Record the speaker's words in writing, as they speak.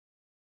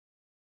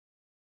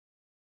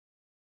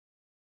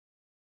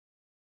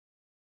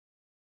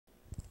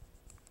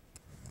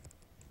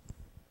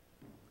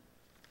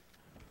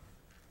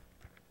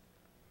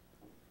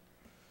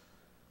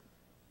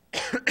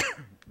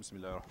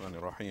Bismillah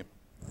ar-Rahman ar-Rahim.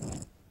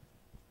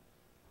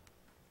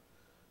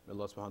 May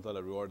Allah subhanahu wa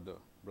ta'ala reward the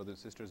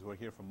brothers and sisters who are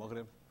here from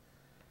Maghrib.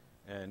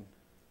 And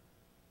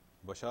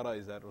Bashara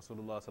is that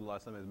Rasulullah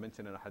SAW has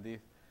mentioned in a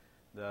hadith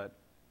that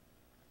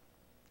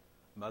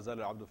مَا زَالَ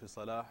الْعَبْدُ فِي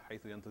الصَّلَاةِ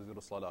حَيْثُ يَنْتَظِرُ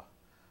الصَّلَاةِ.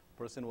 A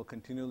person will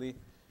continually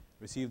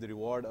receive the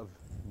reward of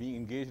being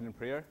engaged in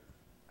prayer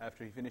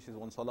after he finishes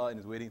one salah and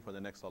is waiting for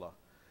the next salah.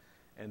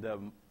 And the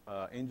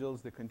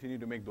angels, they continue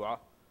to make dua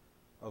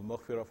of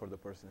maghfirah for the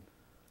person.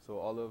 So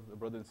all of the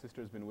brothers and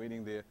sisters been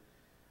waiting, they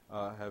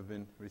have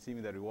been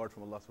receiving that reward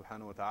from Allah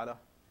subhanahu wa ta'ala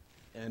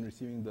and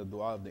receiving the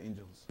dua of the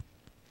angels.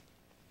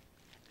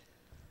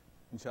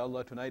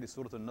 InShaAllah, tonight is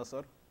Surah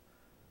Nasr,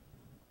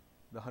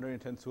 the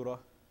 110th surah.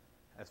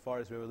 As far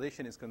as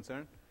revelation is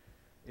concerned,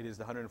 it is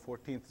the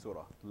 114th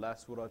surah, the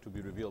last surah to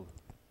be revealed.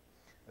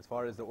 As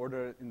far as the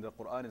order in the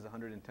Quran is the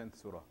 110th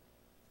surah.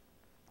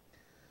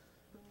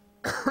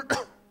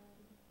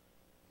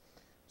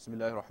 بسم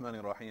الله الرحمن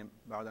الرحيم.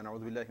 بعد أن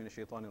أعوذ بالله من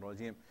الشيطان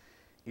الرجيم.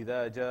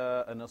 إذا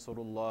جاء نصر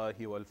الله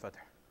والفتح.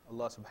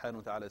 Allah subhanahu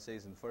wa ta'ala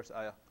says in the first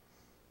ayah,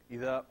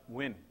 إذا,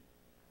 when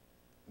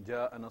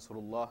جاء نصر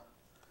الله,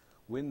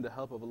 when the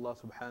help of Allah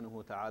subhanahu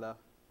wa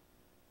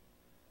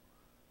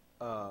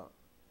ta'ala,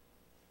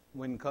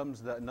 when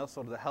comes the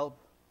Nasr, the help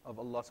of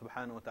Allah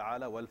subhanahu wa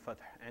ta'ala,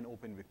 wal-fath, and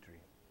open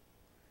victory.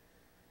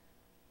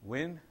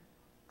 When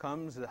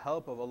comes the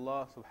help of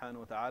Allah subhanahu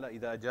wa ta'ala,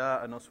 إذا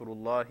جاء نصر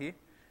الله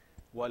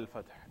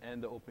wal-fath,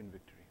 and the open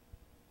victory.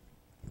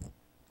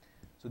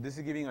 So this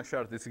is giving a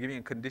shart, this is giving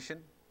a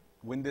condition.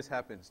 When this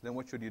happens, then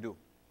what should you do?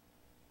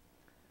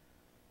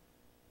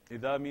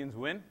 إذا means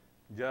when,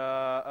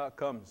 جاء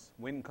comes,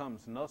 when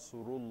comes,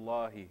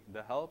 Nasrullahi,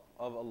 the help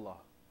of Allah,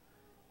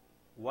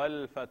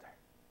 wal-fath,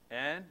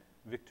 and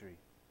victory.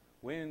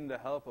 When the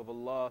help of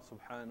Allah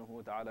subhanahu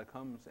wa ta'ala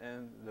comes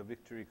and the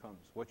victory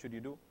comes, what should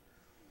you do?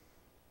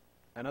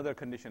 Another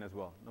condition as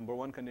well. Number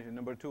one condition.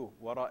 Number two,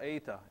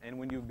 وَرَأَيْتَ, and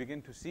when you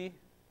begin to see,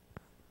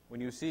 when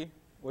you see,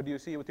 what do you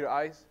see with your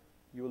eyes?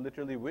 You will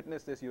literally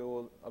witness this, you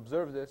will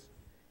observe this.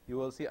 You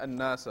will see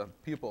النَّاسَ,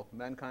 people,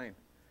 mankind.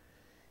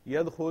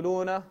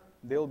 يَدْخُلُونَ,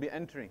 they will be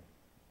entering.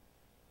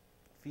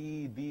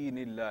 فِي دِينِ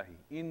اللَّهِ,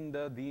 in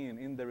the deen,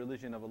 in the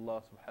religion of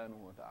Allah subhanahu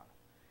wa ta'ala.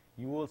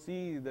 You will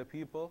see the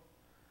people,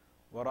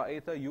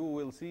 وَرَأَيْتَ, you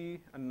will see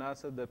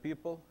النَّاسَ, the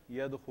people,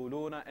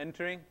 يَدْخُلُونَ,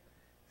 entering,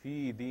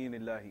 فِي دِينِ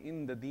اللَّهِ,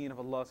 in the deen of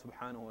Allah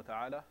subhanahu wa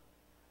ta'ala,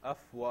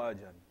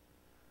 أَفْوَاجًا,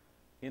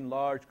 in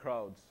large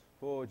crowds,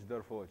 فوج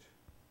در فوج.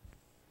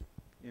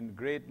 In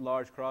great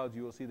large crowds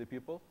you will see the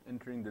people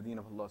entering the deen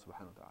of Allah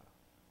subhanahu wa ta'ala.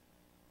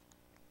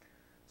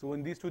 So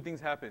when these two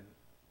things happen,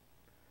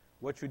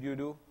 what should you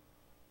do?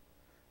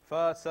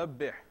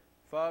 فَسَبِّحْ,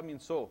 fa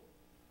means so.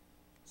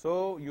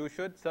 So you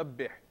should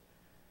sabbih,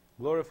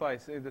 glorify,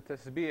 say the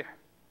tasbih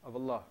of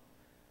Allah.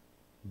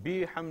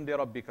 بِحَمْدِ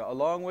رَبِّكَ,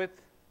 along with,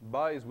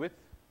 ba is with,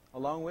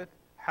 along with,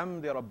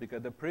 حَمْدِ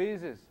رَبِّكَ, the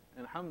praises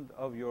and hamd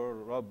of your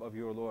Rabb, of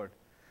your Lord.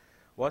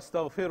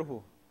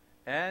 وَاسْتَغْفِرْهُ,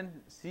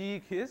 and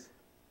seek His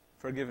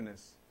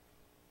forgiveness.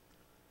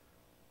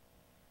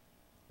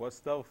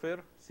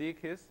 وَاسْتَغْفِرْ, seek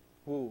His,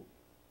 who?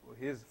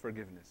 His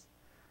forgiveness.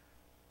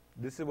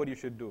 This is what you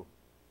should do.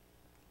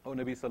 Oh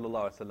Nabi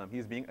sallallahu alaihi wasallam, he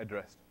is being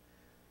addressed.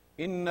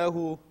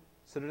 إِنَّهُ,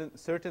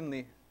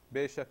 certainly,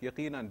 بشك,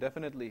 يقينا,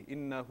 definitely,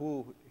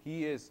 إِنَّهُ,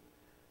 he is,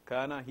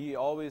 kana, he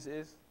always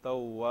is,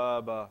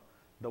 tawwaba,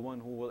 the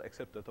one who will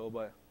accept the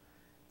tawbah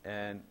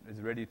and is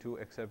ready to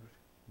accept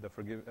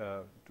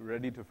the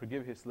ready to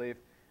forgive his slave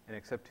and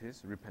accept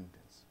his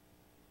repentance.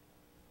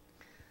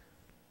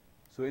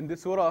 So in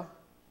this surah,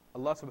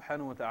 Allah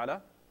subhanahu wa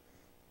ta'ala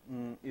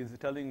is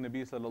telling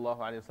Nabi sallallahu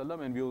alayhi wa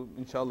sallam, and we'll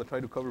inshallah try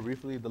to cover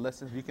briefly the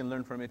lessons we can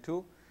learn from it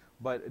too.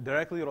 But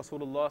directly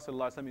Rasulullah sallallahu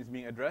alayhi wa sallam is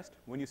being addressed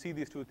when you see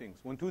these two things.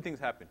 When two things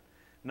happen.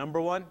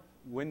 Number one,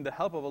 when the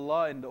help of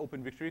Allah and the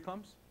open victory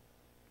comes.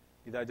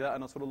 إِذَا جَاءَ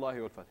نَصْرُ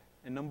اللَّهِ وَالْفَتْحِ.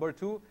 And number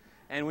two,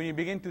 and when you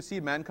begin to see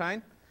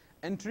mankind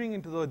entering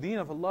into the deen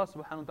of Allah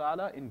subhanahu wa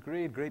ta'ala in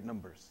great, great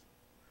numbers.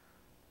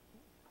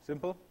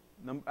 Simple.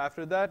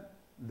 After that,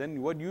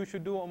 then what you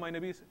should do, O my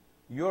Nabis,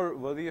 your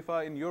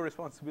wadhifa and your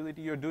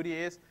responsibility, your duty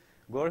is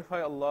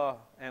glorify Allah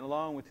and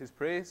along with His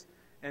praise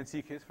and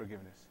seek His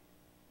forgiveness.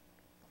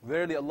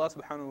 Verily Allah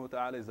subhanahu wa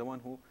ta'ala is the one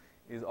who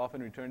is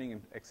often returning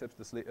and accepts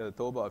the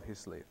tawbah of His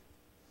slave.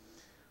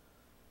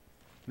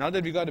 Now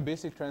that we got a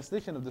basic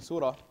translation of the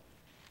surah,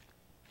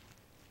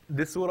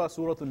 this surah,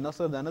 Surah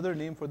Nasr, the another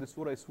name for this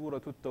surah is Surah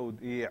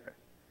Tawdi',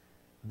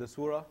 the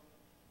surah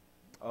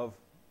of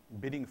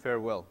bidding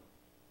farewell.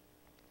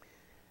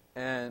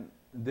 And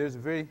there's a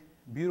very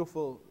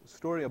beautiful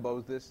story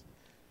about this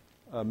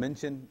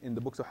mentioned in the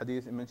books of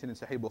hadith and mentioned in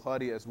Sahih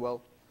Bukhari as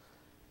well.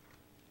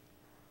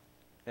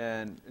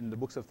 And in the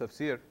books of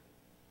Tafsir,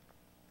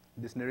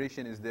 this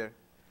narration is there.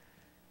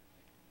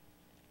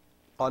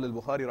 قال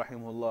البخاري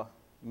رحمه الله,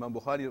 Imam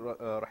Bukhari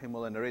رحمه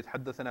الله narrates,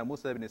 حدثنا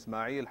موسى بن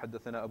إسماعيل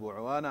حدثنا أبو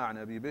عوانة عن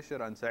أبي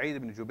بشر عن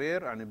سعيد بن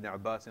جبير عن ابن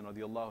عباس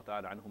رضي الله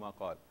تعالى عنهما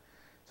قال.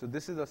 So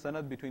this is a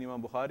sanad between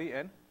Imam Bukhari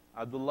and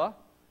Abdullah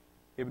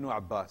ibn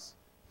Abbas.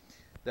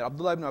 That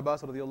Abdullah ibn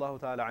Abbas radiallahu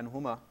ta'ala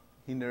anhuma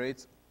he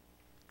narrates,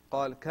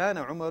 قال كان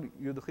عمر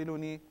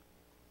يدخلني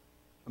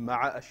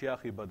مع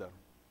أشياخ بدر.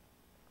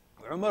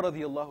 Umar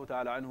radiallahu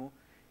ta'ala anhu,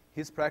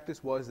 his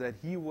practice was that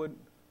he would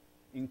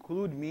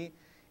include me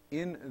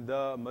in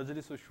the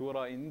Majlis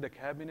al-Shura, in the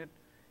cabinet,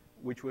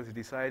 which was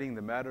deciding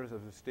the matters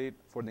of the state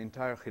for the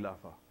entire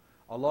Khilafah,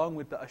 along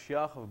with the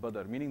Ashyakh of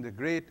Badr, meaning the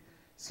great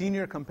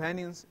senior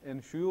companions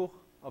and shuyukh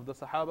of the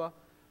Sahaba,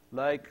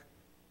 like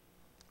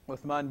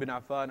Uthman bin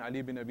Affan,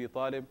 Ali bin Abi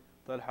Talib,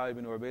 Talha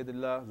ibn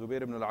Ubaidillah,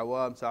 Zubair ibn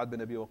al-Awwam, Sa'ad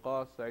bin Abi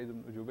Waqas, Sa'id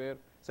ibn Jubair,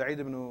 Sa'id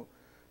ibn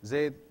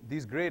Zayd,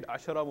 these great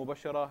Ashara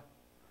Mubashara,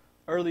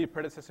 early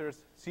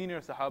predecessors,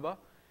 senior Sahaba.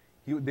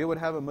 They would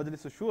have a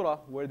Majlis al-Shura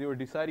where they were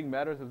deciding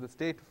matters of the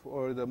state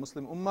or the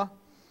Muslim Ummah,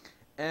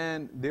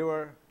 and they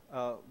were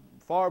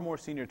far more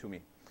senior to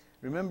me.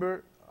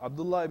 Remember,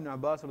 Abdullah ibn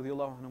Abbas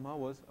radiallahu anhu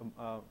was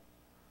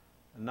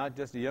not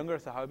just a younger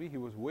Sahabi, he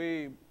was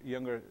way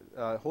younger,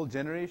 a whole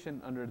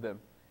generation under them.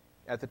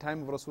 At the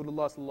time of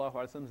Rasulullah sallallahu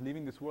alaihi wasallam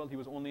leaving this world, he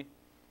was only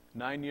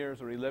 9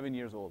 years or 11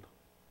 years old.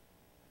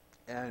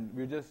 And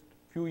we're just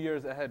few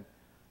years ahead.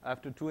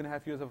 After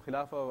 2.5 years of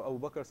Khilafah of Abu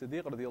Bakr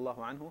Siddiq radiallahu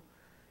anhu,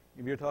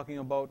 if you're talking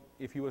about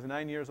if he was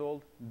 9 years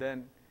old,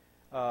 then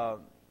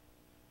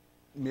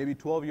maybe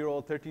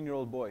 12-year-old,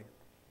 13-year-old boy,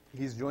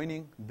 he's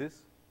joining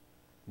this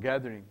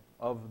gathering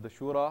of the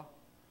Shura,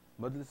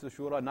 Majlis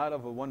al-Shura, not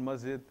of one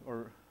masjid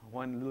or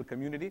one little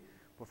community,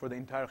 but for the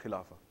entire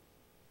Khilafah.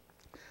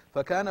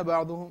 فكأن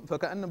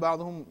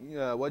بعضهم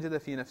وجد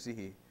في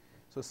نفسه.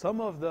 So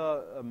some of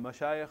the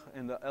mashayikh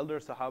and the elder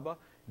Sahaba,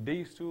 they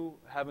used to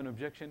have an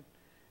objection.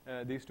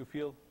 They used to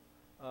feel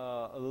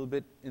a little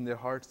bit in their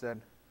hearts that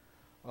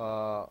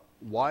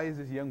why is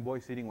this young boy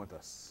sitting with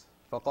us?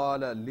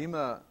 فقال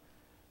لما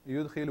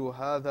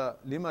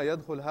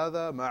يدخل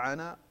هذا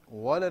معنا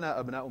ولنا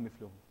أبناء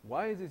مثله.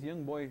 Why is this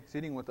young boy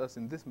sitting with us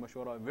in this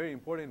mashwara, a very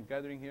important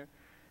gathering here,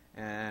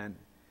 and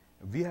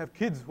we have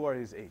kids who are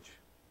his age.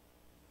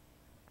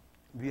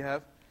 We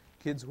have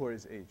kids who are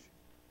his age.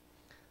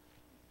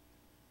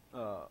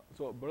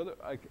 So brother,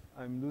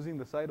 I'm losing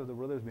the sight of the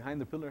brothers behind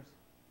the pillars,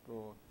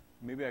 so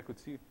maybe I could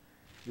see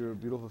your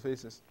beautiful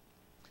faces.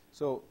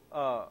 So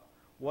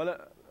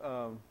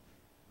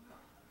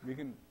we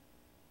can,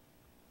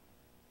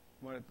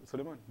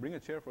 Suleiman, bring a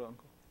chair for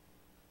uncle.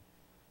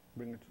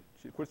 Bring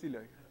a kursi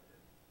lai.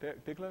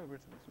 Take la.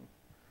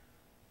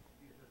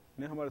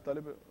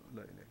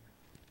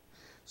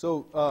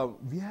 So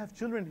we have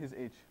children his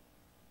age.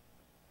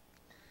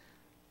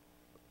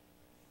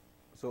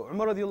 So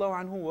Umar radiallahu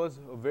anhu was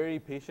very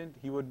patient.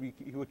 He would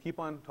keep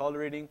on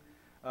tolerating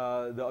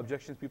the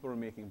objections people were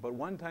making. But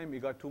one time it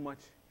got too much.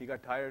 He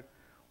got tired.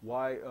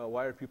 Why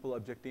are people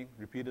objecting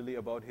repeatedly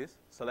about his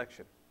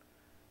selection?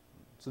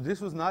 So this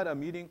was not a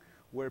meeting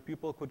where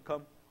people could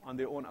come on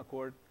their own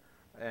accord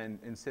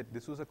and sit.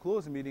 This was a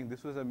closed meeting.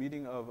 This was a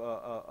meeting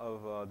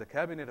of the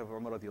cabinet of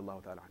Umar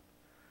radiallahu ta'ala.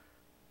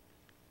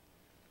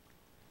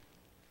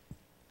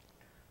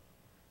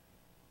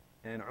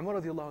 And Umar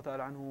radiallahu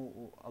ta'ala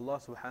anhu, Allah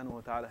subhanahu wa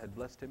ta'ala had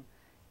blessed him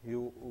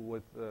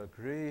with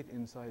great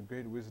insight,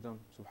 great wisdom,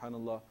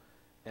 subhanallah.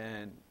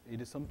 And it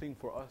is something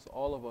for us,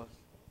 all of us,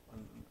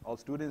 all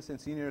students and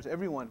seniors,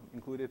 everyone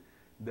included,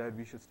 that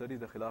we should study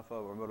the Khilafah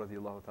of Umar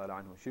radiallahu ta'ala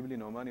anhu. Shibli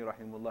Nu'mani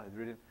rahimahullah has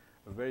written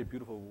a very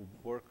beautiful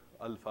work,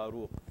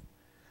 Al-Faruq.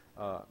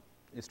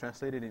 It's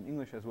translated in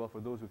English as well for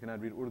those who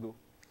cannot read Urdu.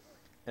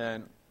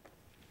 And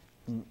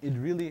it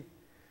really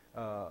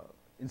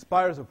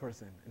inspires a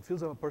person and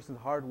fills up a person's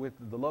heart with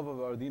the love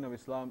of our deen of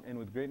Islam and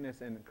with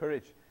greatness and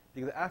courage.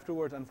 Because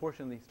afterwards,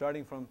 unfortunately,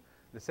 starting from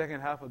the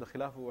second half of the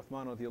Khilafah of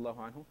Uthman radiallahu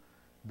anhu,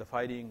 the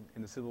fighting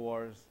and the civil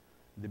wars,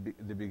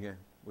 they began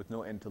with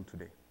no end till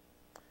today.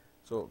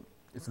 So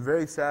it's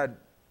very sad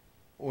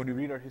when you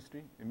read our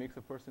history. It makes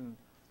a person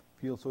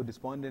feel so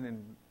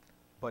despondent.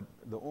 But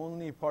the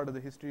only part of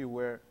the history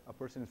where a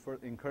person is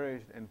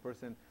encouraged and a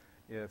person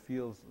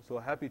feels so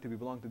happy to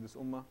belong to this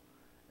ummah,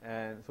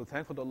 and so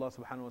thankful to Allah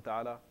subhanahu wa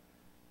ta'ala,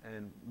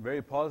 and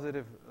very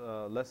positive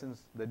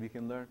lessons that we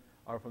can learn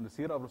are from the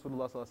seerah of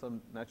Rasulullah sallallahu alaihi wasallam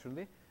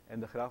naturally,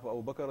 and the Khilafah of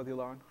Abu Bakr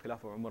radiallahu anhu,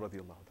 Khilafah of Umar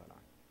radiallahu ta'ala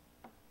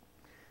anhu.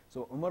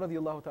 So Umar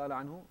radiallahu ta'ala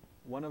anhu,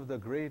 one of the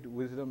great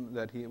wisdom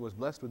that he was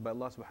blessed with by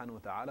Allah subhanahu wa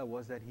ta'ala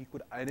was that he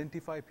could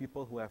identify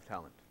people who have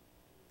talent.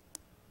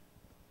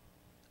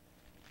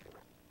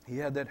 He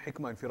had that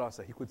hikmah and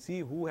firasa. He could see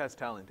who has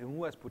talent and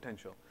who has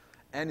potential.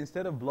 And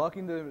instead of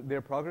blocking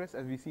their progress,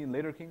 as we see in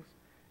later kings,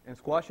 and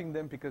squashing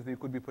them because they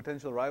could be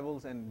potential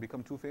rivals and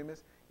become too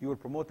famous, he would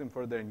promote them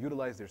further and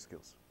utilize their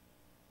skills.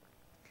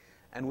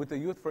 And with the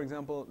youth, for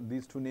example,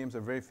 these two names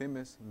are very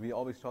famous. We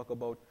always talk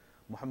about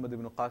Muhammad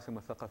ibn Qasim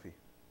al-Thaqafi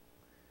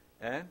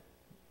and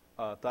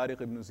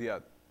Tariq ibn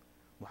Ziyad.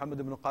 Muhammad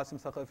ibn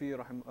Qasim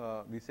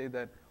al-Thaqafi, we say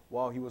that,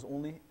 wow, he was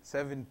only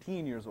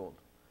 17 years old.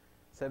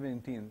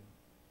 17.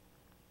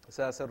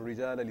 سَاسَ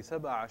الرِّجَالَ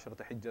لِسَبْعَ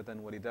عَشْرَةَ حِجَّةً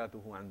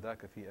وَلِدَاتُهُ عَنْ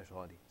ذَاكَ فِي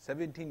أَشْغَالِ.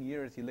 17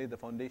 years he laid the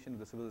foundation of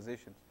the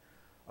civilizations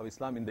of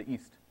Islam in the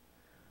East.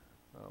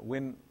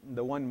 When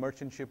the one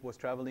merchant ship was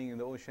traveling in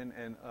the ocean,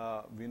 and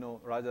we know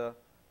Raja,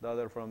 the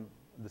other from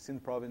the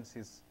Sindh province,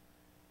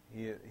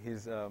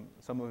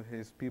 some of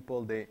his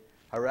people, they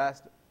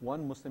harassed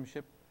one Muslim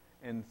ship,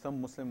 and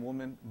some Muslim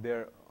women,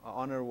 their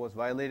honor was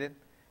violated,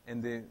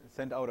 and they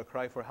sent out a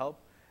cry for help.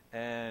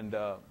 And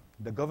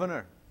the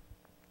governor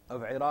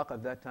of Iraq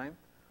at that time,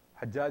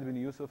 Hajjaj bin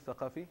Yusuf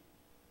Thaqafi,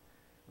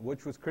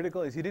 which was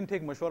critical, is he didn't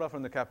take mashwara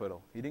from the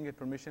capital. He didn't get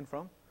permission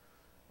from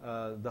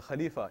the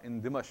Khalifa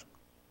in Dimashq,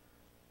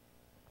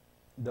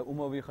 the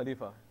Umayyads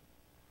Khalifa,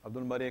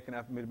 Abdul Malik and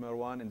Ahmed bin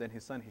Marwan, and then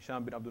his son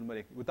Hisham bin Abdul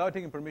Malik. Without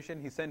taking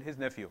permission, he sent his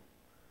nephew,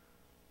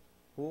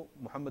 who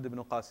Muhammad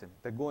ibn Qasim,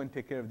 to go and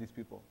take care of these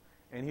people.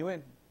 And he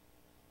went.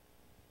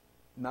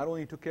 Not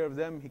only took care of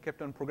them, he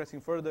kept on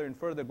progressing further and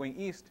further, going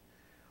east,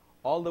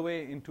 all the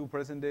way into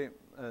present-day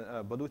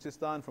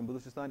Baluchistan, from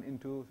Baluchistan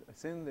into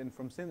Sindh, and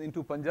from Sindh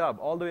into Punjab,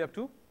 all the way up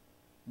to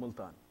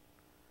Multan.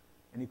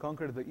 And he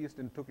conquered the east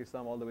and took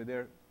Islam all the way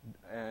there,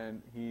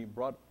 and he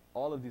brought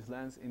all of these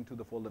lands into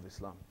the fold of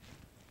Islam.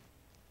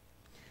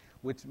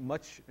 With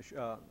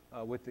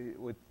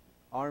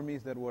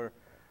armies that were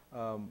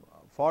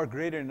far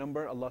greater in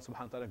number, Allah subhanahu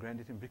wa ta'ala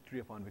granted him victory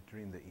upon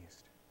victory in the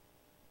east.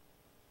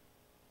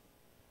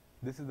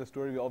 This is the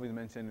story we always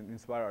mention and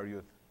inspire our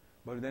youth.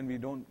 But then we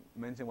don't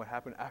mention what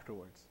happened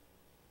afterwards.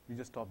 We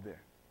just stop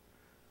there.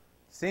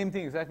 Same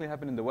thing exactly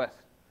happened in the west.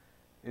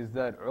 Is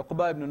that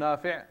Uqba ibn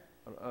Nafi'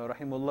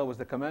 rahimullah was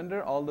the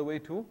commander all the way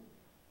to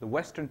the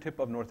western tip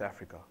of North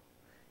Africa.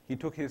 He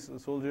took his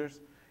soldiers,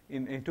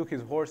 he took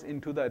his horse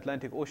into the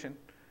Atlantic Ocean,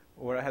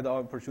 where I had the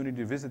opportunity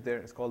to visit there.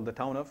 It's called the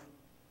town of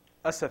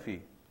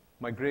Asafi,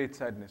 my great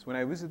sadness. When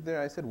I visited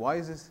there, I said, why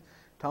does this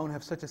town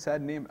have such a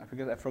sad name?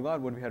 Because I forgot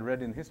what we had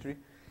read in history.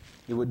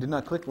 It did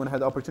not click when I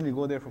had the opportunity to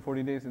go there for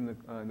 40 days in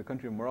the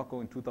country of Morocco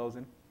in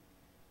 2000.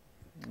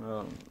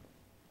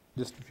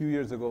 Just a few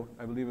years ago,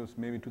 I believe it was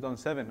maybe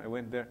 2007, I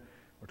went there,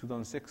 or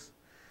 2006.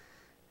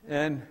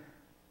 And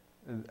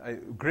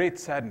great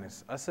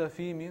sadness.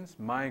 Asafi means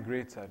my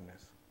great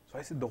sadness. So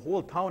I said, the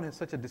whole town has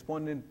such a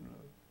despondent,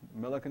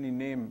 melancholy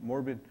name,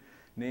 morbid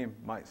name,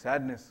 my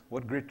sadness.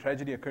 What great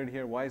tragedy occurred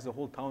here? Why is the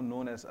whole town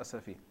known as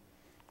Asafi?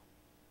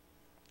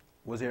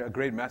 Was there a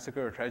great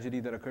massacre or tragedy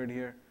that occurred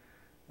here?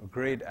 A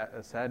great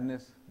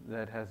sadness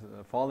that has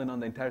fallen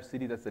on the entire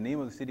city. That's the name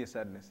of the city, of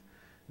sadness.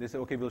 They said,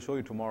 okay, we'll show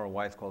you tomorrow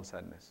why it's called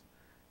sadness.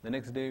 The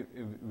next day,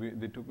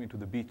 they took me to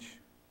the beach.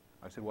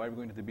 I said, why are we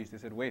going to the beach? They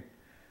said, wait.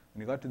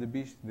 When we got to the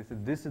beach, they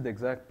said, this is the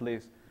exact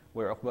place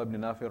where Uqba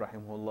ibn Nafi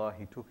rahimahullah,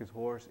 he took his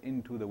horse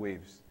into the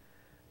waves.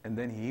 And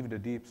then he heaved a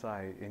deep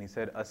sigh and he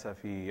said,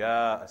 Asafi,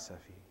 ya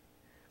Asafi.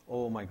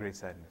 Oh, my great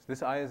sadness.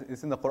 This ayah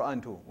is in the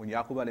Quran too. When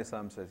Yaqub alayhi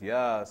salam says,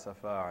 Ya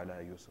Safa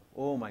ala Yusuf.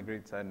 Oh, my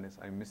great sadness,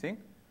 I'm missing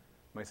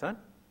my son,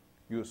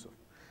 Yusuf.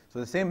 So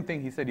the same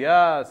thing, he said,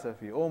 Ya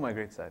Safi, oh my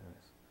great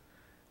sadness.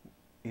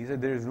 He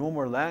said, there is no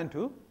more land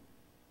to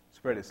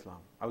spread Islam.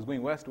 I was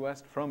going west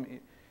from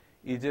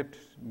Egypt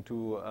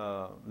to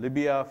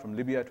Libya, from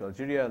Libya to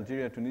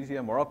Algeria,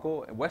 Tunisia,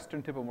 Morocco,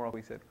 western tip of Morocco.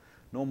 He said,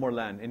 no more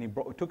land. And he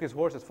took his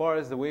horse as far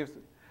as the waves,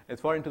 as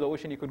far into the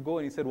ocean he could go.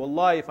 And he said,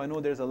 Wallahi, if I know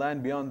there's a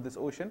land beyond this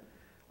ocean,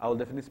 I will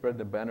definitely spread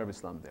the banner of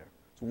Islam there.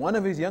 So one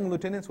of his young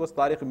lieutenants was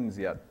Tariq ibn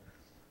Ziyad.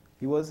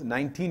 He was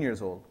 19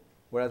 years old.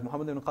 Whereas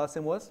Muhammad ibn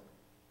Qasim was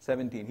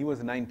 17. He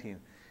was 19.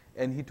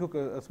 And he took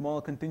a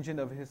small contingent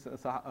of his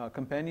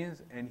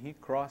companions and he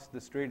crossed the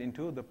strait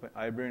into the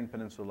Iberian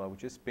Peninsula,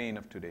 which is Spain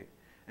of today.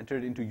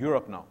 Entered into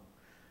Europe now.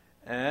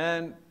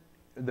 And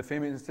the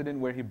famous incident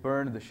where he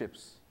burned the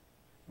ships.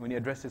 When he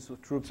addressed his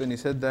troops and he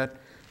said that,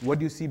 what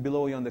do you see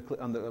below you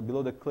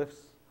below the cliffs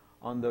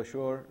on the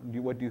shore?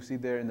 What do you see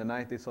there in the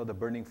night? They saw the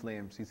burning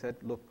flames. He said,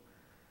 look,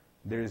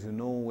 there is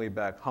no way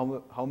back.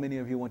 How many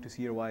of you want to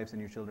see your wives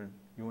and your children?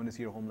 You want to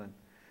see your homeland?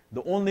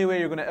 The only way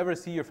you're going to ever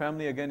see your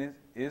family again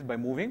is by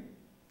moving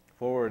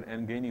forward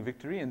and gaining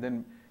victory and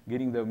then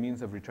getting the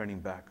means of returning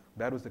back.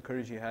 That was the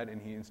courage he had,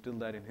 and he instilled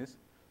that in his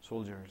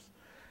soldiers.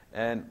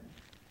 And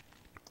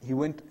he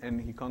went and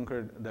he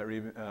conquered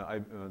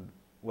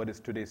what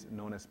is today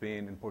known as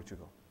Spain and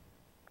Portugal.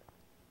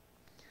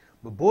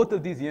 But both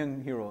of these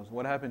young heroes,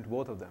 what happened to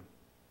both of them?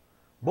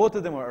 Both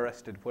of them were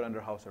arrested, put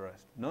under house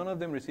arrest. None of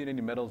them received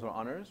any medals or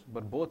honors,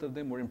 but both of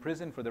them were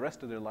imprisoned for the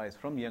rest of their lives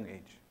from young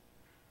age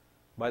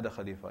by the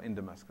Khalifa in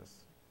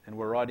Damascus, and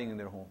were rotting in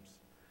their homes.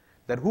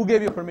 That who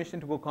gave you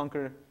permission to go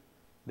conquer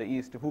the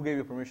East? Who gave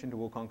you permission to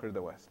go conquer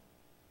the West?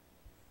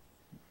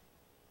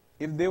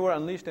 If they were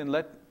unleashed and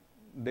let,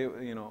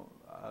 Muhammad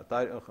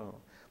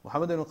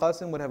ibn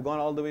Qasim would have gone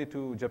all the way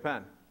to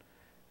Japan,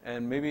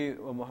 and maybe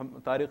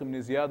Tariq ibn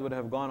Ziyad would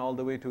have gone all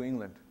the way to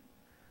England.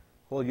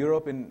 Whole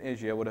Europe and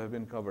Asia would have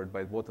been covered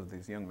by both of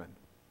these young men.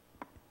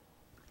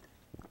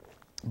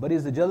 But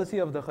it's the jealousy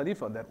of the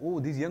Khalifa that, oh,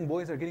 these young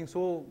boys are getting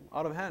so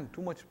out of hand,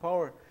 too much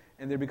power,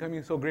 and they're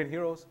becoming so great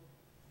heroes.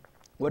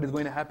 What is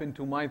going to happen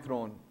to my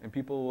throne? And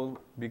people will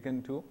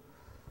begin to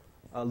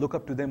look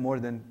up to them more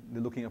than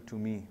they're looking up to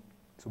me.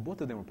 So both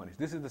of them were punished.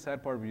 This is the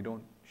sad part we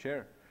don't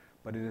share,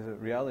 but it is a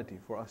reality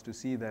for us to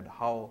see that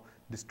how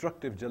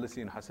destructive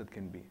jealousy and hasad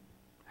can be.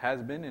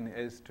 Has been and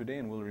is today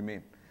and will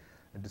remain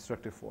a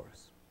destructive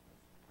force.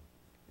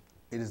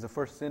 It is the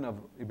first sin of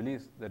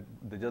Iblis, that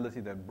the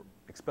jealousy that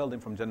expelled him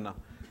from Jannah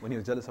when he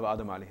was jealous of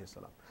Adam alayhi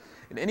salam.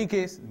 In any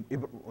case,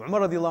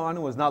 Umar radiallahu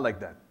anhu was not like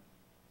that.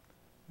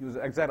 He was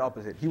the exact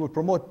opposite. He would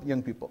promote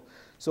young people.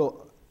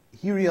 So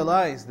he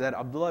realized that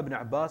Abdullah ibn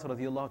Abbas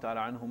radiallahu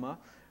ta'ala anhuma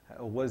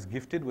was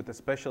gifted with a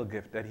special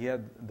gift, that he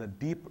had the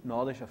deep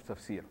knowledge of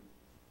tafsir,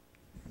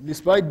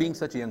 despite being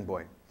such a young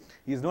boy.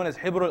 He is known as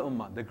Hibr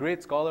al-Ummah, the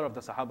great scholar of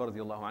the Sahaba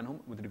radiallahu anhum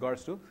with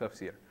regards to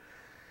tafsir.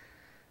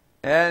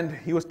 And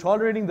he was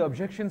tolerating the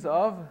objections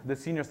of the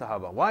senior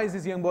Sahaba. Why is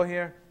this young boy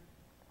here?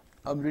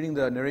 I'm reading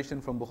the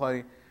narration from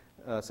Bukhari,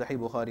 Sahih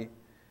Bukhari,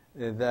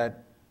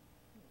 that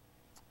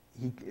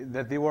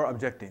they were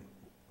objecting.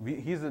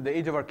 He's at the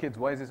age of our kids.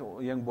 Why is this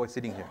young boy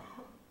sitting here?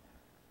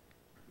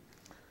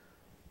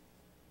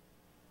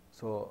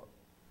 So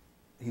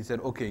he said,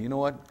 okay, you know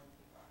what?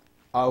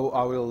 I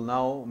will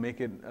now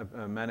make it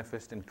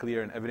manifest and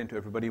clear and evident to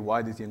everybody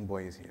why this young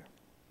boy is here.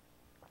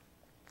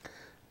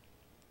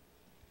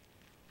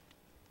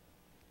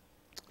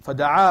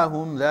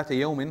 فَدَعَاهُمْ ذَاتَ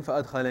يَوْمٍ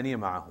فَأَدْخَلَنِي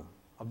مَعَهُمْ.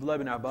 Abdullah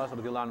ibn Abbas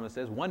radiallahu anhu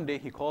says, one day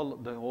he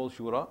called the whole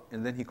shura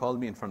and then he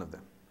called me in front of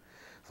them.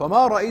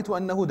 فَمَا رَأَيْتُ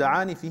أَنَّهُ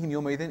دَعَانِ فِيهِمْ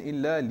يَوْمَئِذٍ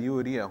إِلَّا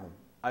لِيُرِيَهُمْ.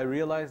 I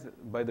realized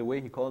by the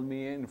way he called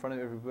me in front of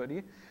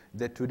everybody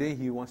that today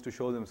he wants to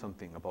show them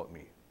something about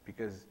me,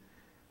 because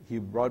he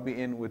brought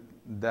me in with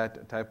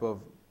that type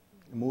of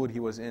mood he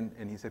was in,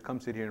 and he said, come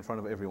sit here in front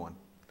of everyone.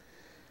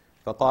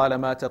 فَقَالَ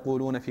مَا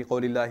تَقُولُونَ فِي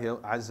قَوْلِ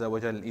اللَّهِ عَزَّ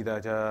وَجَلَّ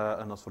إِذَا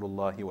جَاءَ نَصْرُ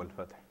اللَّهِ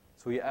وَالْفَتْحِ.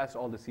 So he asked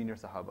all the senior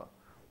Sahaba,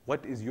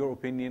 what is your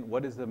opinion?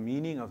 What is the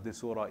meaning of this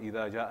surah,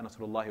 إِذَا جَاءَ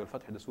نَصْرُ اللَّهِ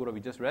وَالْفَتْحِ, the surah we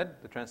just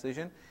read, the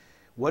translation?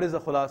 What is the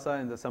khulasa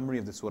and the summary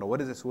of the surah? What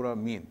does the surah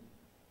mean?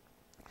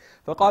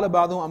 فَقَالَ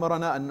بَعْضُهُمْ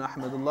أَمَرَنَا أَن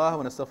نَحْمَدُ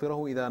اللَّهَ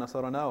وَنَسْتَغْفِرَهُ إِذَا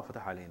نَصَرَنَا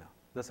وَفَتَحَ عَلَيْنَا.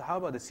 The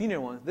Sahaba, the senior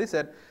ones, they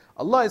said,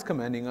 Allah is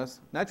commanding us.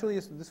 Naturally,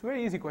 it's this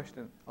very easy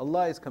question.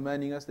 Allah is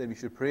commanding us that we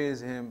should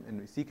praise Him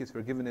and seek His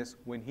forgiveness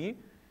when He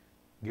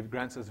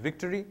grants us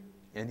victory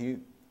and He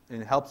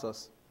helps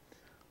us.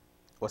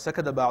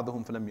 وَسَكَدَ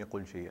بَعْضُهُمْ فَلَمْ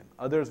يَقُلْ شَيْئًا.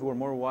 Others who were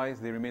more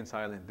wise, they remained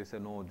silent. They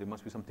said, no, there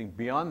must be something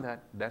beyond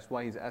that. That's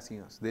why He's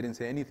asking us. They didn't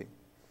say anything.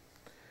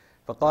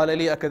 فَقَالَ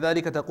لِي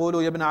أَكَذَلِكَ تَقُولُ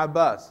يَا ابْنَ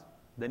عَبَّاسِ.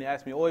 Then he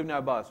asked me, oh Ibn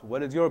Abbas,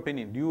 what is your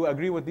opinion? Do you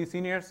agree with these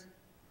seniors?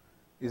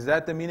 Is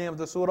that the meaning of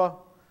the surah?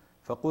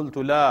 فَقُلْتُ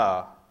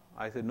لَا.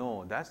 I said,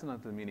 no, that's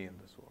not the meaning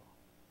of the surah.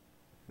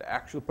 The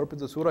actual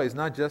purpose of the surah is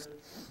not just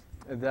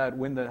that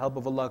when the help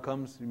of Allah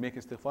comes, you make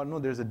istighfar. No,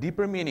 there's a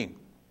deeper meaning.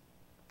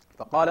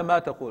 فَقَالَ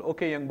مَا تَقُولُ.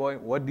 Okay, young boy,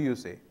 what do you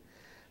say?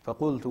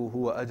 فَقُلْتُ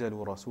هُوَ أَجَلُ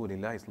رَسُولِ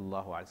اللَّهِ صَلَّى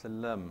اللَّهُ عَلَيْهِ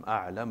وسلم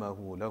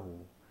أَعْلَمَهُ لَهُ.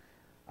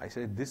 I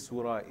said, this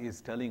surah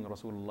is telling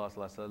Rasulullah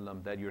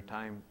ﷺ that your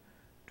time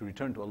to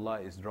return to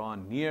Allah is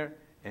drawn near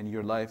and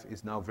your life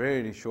is now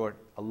very short.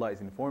 Allah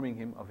is informing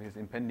him of his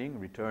impending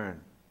return.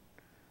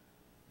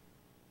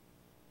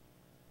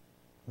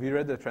 We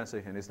read the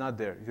translation, it's not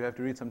there. You have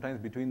to read sometimes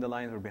between the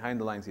lines or behind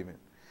the lines even.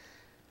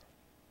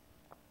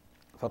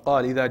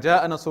 فَقَالَ إِذَا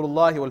جَاءَ نَصْرُ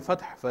اللَّهِ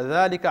وَالْفَتْحِ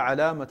فَذَلِكَ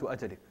عَلَامَةُ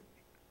أَجَلِكَ.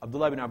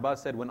 Abdullah ibn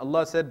Abbas said, when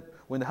Allah said,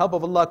 when the help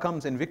of Allah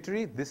comes in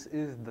victory, this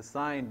is the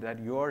sign that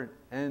your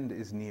end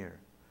is near.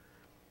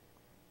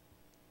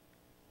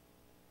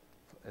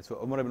 So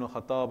Umar ibn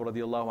Khattab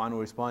radiallahu anhu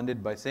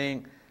responded by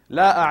saying,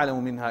 لا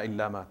أعلم منها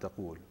إلا ما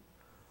تقول.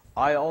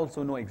 I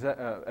also know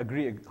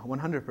agree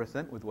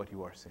 100% with what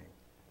you are saying.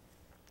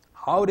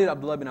 How did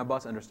Abdullah ibn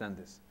Abbas understand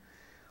this?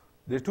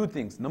 There's two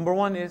things. Number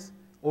one is,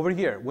 over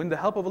here, when the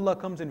help of Allah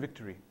comes in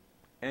victory,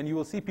 and you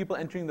will see people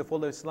entering the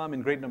fold of Islam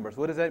in great numbers,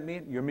 what does that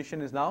mean? Your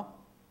mission is now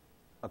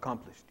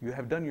accomplished. You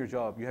have done your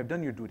job, you have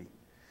done your duty.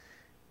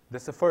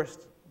 That's the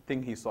first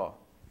thing he saw.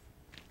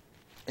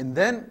 And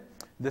then,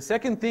 the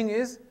second thing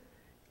is,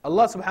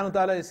 Allah subhanahu wa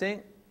ta'ala is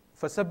saying,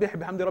 فَسَبِّحْ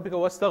بِحَمْدِ رَبِّكَ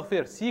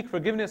وَاسْتَغْفِرْ. Seek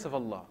forgiveness of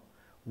Allah.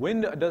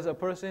 When does a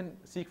person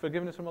seek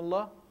forgiveness from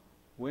Allah?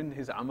 When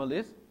his amal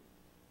is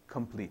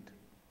complete.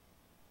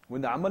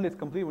 When the amal is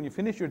complete, when you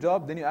finish your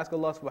job, then you ask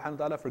Allah subhanahu wa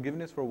ta'ala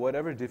forgiveness for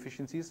whatever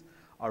deficiencies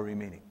are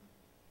remaining.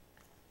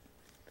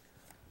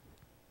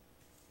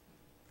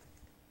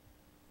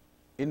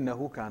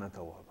 إِنَّهُ كَانَ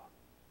تَوَّابًا.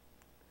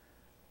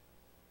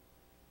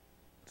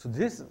 So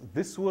this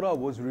surah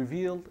was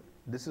revealed.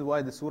 This is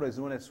why the surah is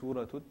known as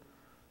Surah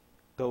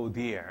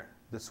Tawdi',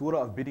 the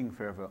surah of bidding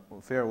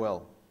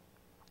farewell.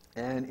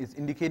 And it's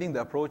indicating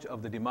the approach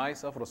of the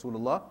demise of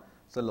Rasulullah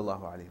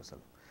sallallahu alaihi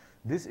wasallam.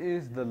 This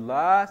is the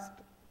last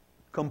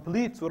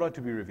complete surah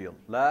to be revealed.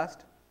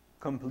 Last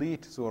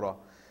complete surah.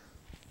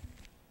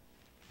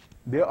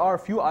 There are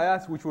few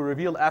ayats which were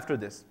revealed after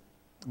this,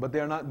 but they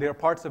are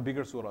parts of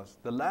bigger surahs.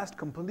 The last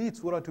complete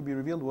surah to be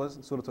revealed was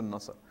Surah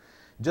Nasr.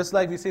 Just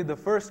like we say the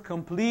first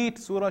complete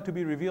surah to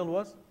be revealed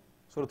was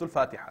Surah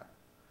Fatiha.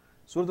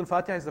 Surah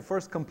Fatiha is the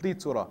first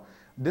complete surah.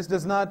 This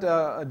does not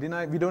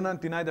we do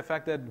not deny the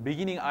fact that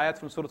beginning ayats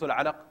from Surah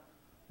Al-Alaq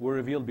were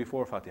revealed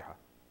before Fatiha.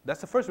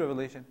 That's the first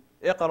revelation.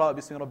 اقرأ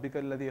باسم ربك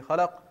الذي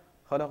خلق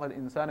خلق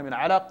الإنسان من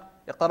علق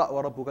اقرأ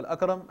وربك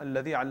الأكرم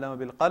الذي علم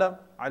بالقلم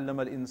علم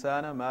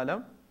الإنسان ما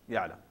لم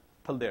يعلم.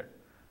 Till there.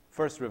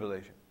 First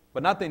revelation.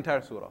 But not the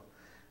entire surah.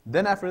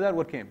 Then after that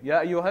what came?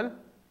 يا أيها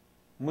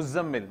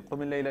المزمل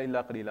قم الليل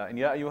إلا قليلا and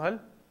يا أيها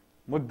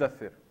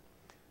المدثر.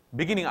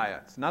 beginning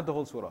ayats, not the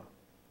whole surah.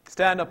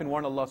 Stand up and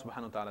warn Allah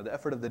subhanahu wa ta'ala, the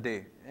effort of the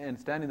day, and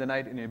stand in the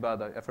night in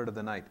ibadah, effort of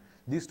the night.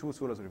 These two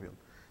surahs are revealed.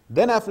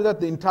 Then after that,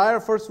 the entire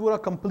first surah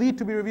complete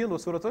to be revealed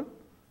was Surah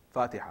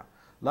Fatiha.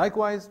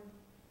 Likewise,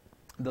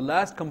 the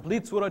last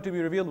complete surah to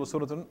be revealed was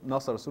Surah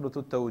Nasr, Surah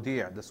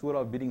Tawdi', the surah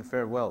of bidding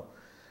farewell.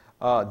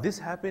 This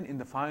happened in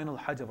the final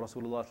Hajj of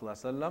Rasulullah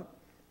sallallahu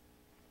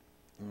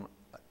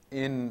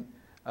alaihi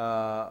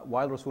wasallam,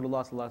 while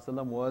Rasulullah sallallahu alaihi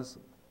wasallam was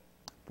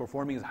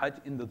performing his Hajj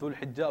in the Dhul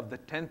Hijjah of the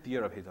 10th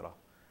year of Hijrah.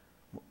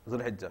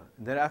 Dhul Hijjah.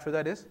 Then after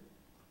that is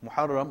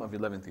Muharram of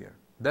 11th year.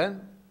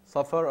 Then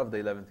Safar of the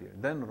 11th year.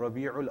 Then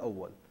Rabi'ul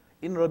Awwal.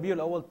 In Rabi'ul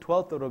Awwal,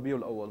 12th of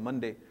Rabi'ul Awwal,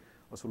 Monday,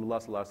 Rasulullah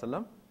sallallahu alaihi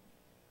wasallam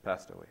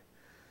passed away.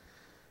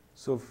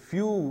 So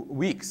few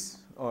weeks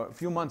or a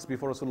few months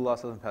before Rasulullah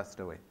sallallahu alaihi wasallam passed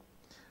away,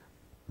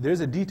 there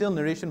is a detailed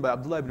narration by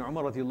Abdullah ibn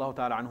Umar radiyallahu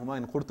ta'ala anhuma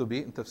in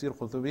Qurtubi, in Tafsir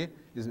Qurtubi,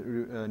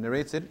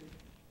 narrates it,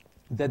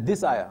 that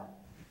this ayah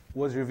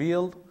was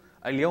revealed,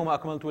 Al-Yawma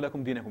akmaltu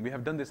lakum dinakum. We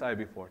have done this ayah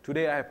before.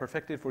 Today I have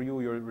perfected for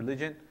you your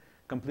religion,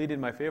 completed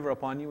my favor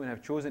upon you, and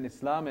have chosen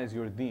Islam as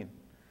your deen.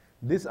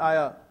 This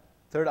ayah,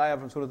 third ayah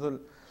from Surah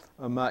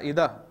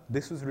Al-Ma'idah,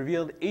 this was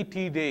revealed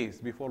 80 days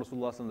before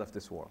Rasulullah left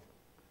this world.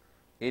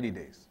 80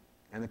 days.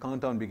 And the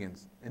countdown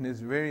begins. And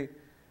it's very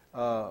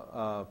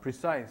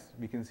precise.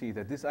 We can see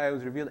that this ayah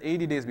was revealed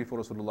 80 days before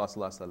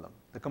Rasulullah,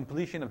 the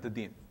completion of the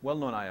deen.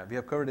 Well-known ayah. We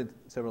have covered it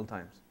several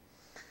times.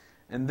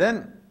 And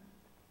then,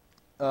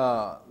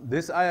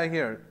 this ayah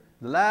here,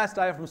 the last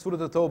ayah from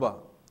Surah At-Tawbah,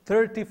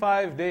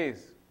 35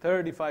 days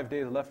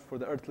left for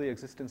the earthly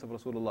existence of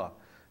Rasulullah.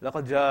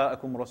 لَقَدْ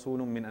جَاءَكُمْ رَسُولٌ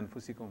مِّنْ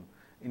أَنفُسِكُمْ.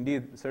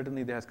 Indeed,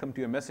 certainly there has come to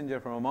you a messenger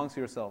from amongst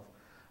yourself.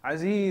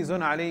 عَزِيزٌ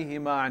عَلَيْهِ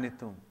مَا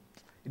عَنِتُّمْ.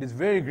 It is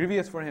very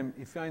grievous for him.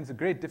 He finds a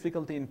great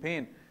difficulty and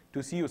pain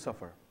to see you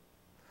suffer.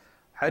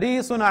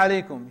 حَرِيصٌ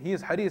عَلَيْكُمْ. He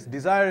is haris,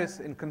 desirous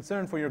and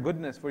concerned for your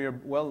goodness, for your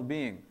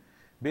well-being.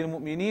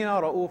 بِالْمُؤْمِنِينَ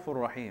رَؤُوفٌ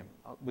رَحِيمٌ.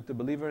 With the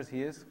believers,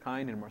 he is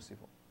kind and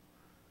merciful.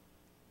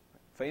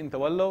 فَإِن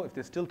تَوَلَّوْا. If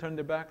they still turn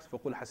their backs,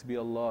 فَقُلْ حَسْبِيَ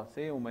اللَّهِ.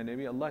 Say, O my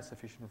Nabi, Allah is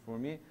sufficient for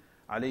me.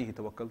 عَلَيْهِ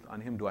تَوَكَّلْتُ.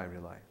 On him do I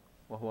rely.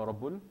 وَهُوَ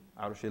رَبُّ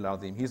الْعَرْشِ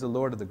الْعَظِيمِ. He is the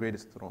Lord of the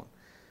greatest throne.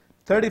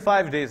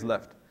 35 days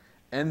left.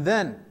 And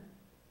then,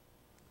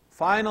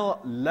 final,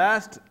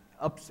 last,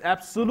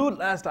 absolute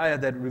last ayah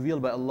that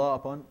revealed by Allah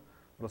upon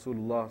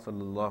Rasulullah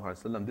sallallahu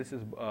alaihi wasallam. This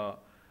is,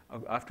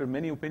 after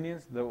many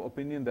opinions, the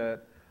opinion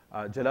that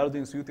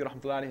Jalaluddin Suyuti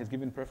rahmatullahi has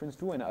given preference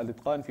to, and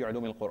Al-Itqan fi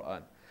ulum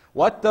al-Quran.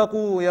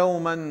 وَاتَّقُوا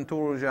يَوْمًا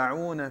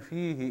تُرْجَعُونَ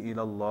فِيهِ إِلَى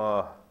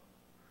اللَّهِ.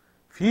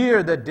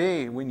 Fear the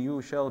day when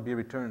you shall be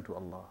returned to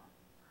Allah.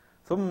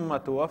 ثُمَّ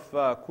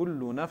تُوَفَّى كُلُّ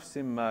نَفْسٍ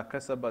مَا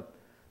كَسَبَتْ.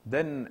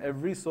 Then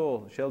every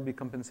soul shall be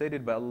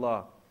compensated by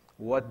Allah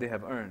what they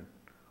have earned.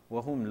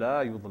 وَهُمْ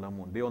لَا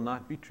يُظْلَمُونَ. They will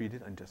not be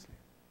treated unjustly.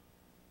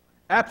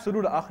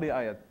 Absolute akhri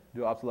ayat.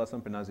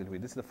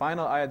 This is the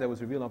final ayat that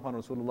was revealed upon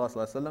Rasulullah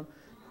sallallahu alaihi wasallam.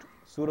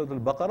 Surah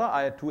Al-Baqarah,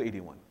 ayat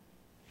 281.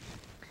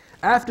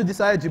 After this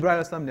ayat, Jibreel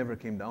alayhi salam never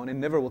came down and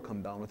never will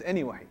come down with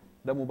any wahi.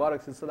 The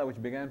Mubarak silsila,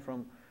 which began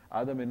from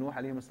Adam and Nuh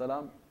alayhi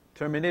salam,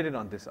 terminated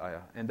on this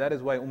ayah. And that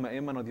is why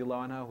Ayman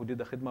radiallahu anha, who did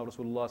the khidmah of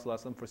Rasulullah sallallahu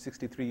alaihi wasallam for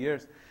 63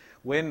 years,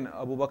 when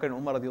Abu Bakr and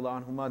Umar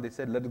radiallahu anhuma, they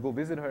said, let's go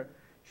visit her.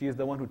 She is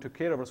the one who took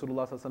care of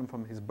Rasulullah sallallahu alaihi wasallam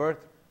from his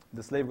birth,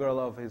 the slave girl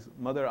of his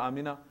mother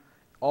Amina,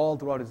 all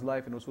throughout his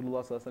life. And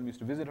Rasulullah sallallahu alaihi wasallam used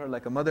to visit her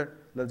like a mother.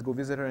 Let's go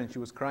visit her. And she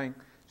was crying.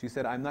 She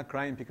said, I'm not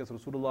crying because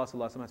Rasulullah sallallahu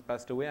alaihi wasallam has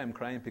passed away. I'm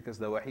crying because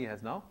the wahi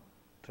has now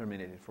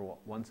terminated for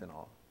once and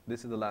all.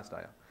 This is the last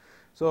ayah.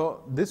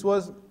 So this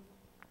was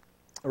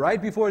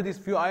right before these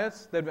few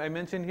ayats that I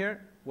mentioned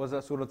here was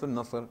Surah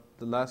Al-Nasr,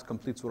 the last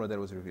complete surah that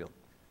was revealed.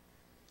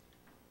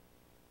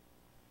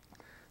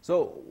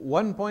 So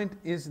one point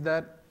is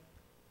that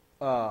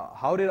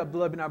how did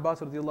Abdullah bin Abbas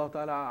radiallahu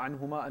ta'ala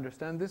anhuma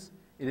understand this?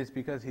 It is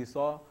because he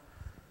saw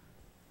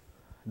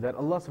that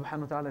Allah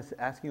subhanahu wa ta'ala is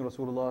asking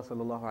Rasulullah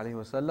sallallahu alayhi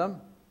wa sallam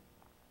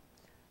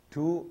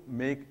to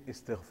make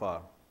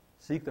istighfar,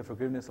 seek the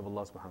forgiveness of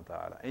Allah subhanahu wa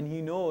ta'ala. And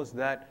he knows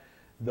that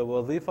the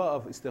wazifa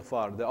of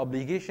istighfar, the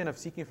obligation of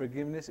seeking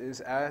forgiveness,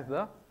 is at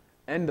the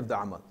end of the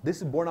amal. This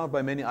is borne out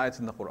by many ayats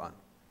in the Quran.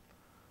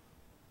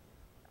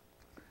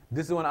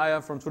 This is one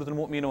ayah from Surah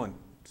Al-Mu'minun,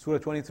 Surah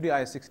 23,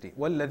 ayah 60.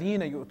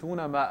 وَالَّذِينَ يُؤْتُونَ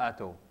مَا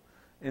آتَوْا.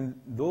 And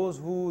those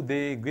who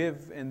they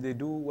give and they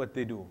do what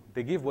they do.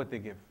 They give what they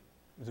give.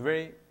 It's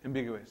very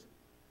ambiguous.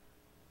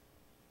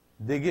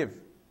 They give.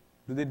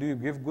 Do they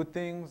give good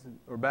things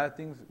or bad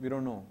things? We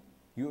don't know.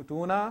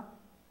 يُؤْتُونَ مَا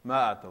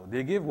آتَوْا.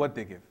 They give what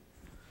they give.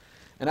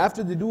 And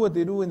after they do what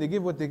they do and they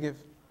give what they give,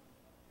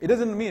 it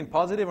doesn't mean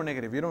positive or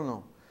negative. You don't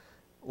know.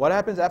 What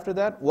happens after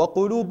that?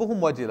 وَقُلُوبُهُمْ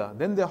وَجِلَةٌ.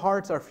 Then their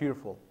hearts are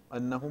fearful.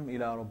 أَنَّهُمْ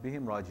إِلَىٰ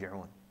رَبِّهِمْ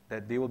رَاجِعُونَ.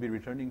 That they will be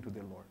returning to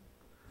their Lord.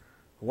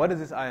 What does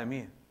this ayah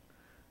mean?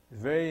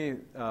 It's very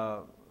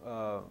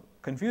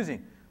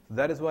confusing.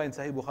 That is why in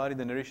Sahih Bukhari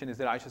the narration is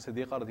that Aisha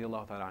Siddiqa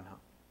radiallahu ta'ala anha,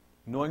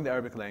 knowing the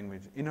Arabic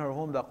language, in her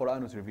home the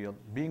Quran was revealed,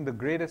 being the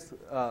greatest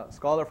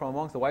scholar from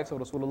amongst the wives of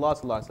Rasulullah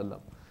sallallahu alaihi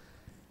wasallam.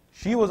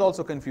 She was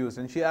also confused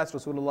and she asked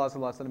Rasulullah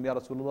sallallahu alaihi wasallam, Ya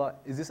Rasulullah,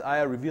 is this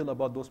ayah revealed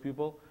about those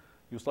people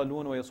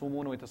يصلون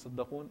ويصومون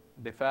ويتصدقون.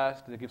 They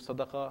fast, they give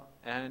sadaqah,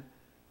 and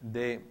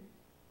they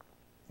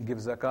give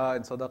zakah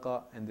and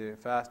sadaqah, and they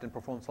fast and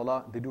perform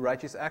salah. They do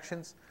righteous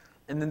actions,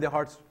 and then their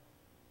hearts.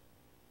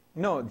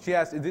 No, she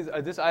asked,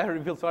 this ayah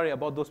reveals, sorry,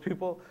 about those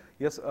people,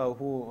 yes,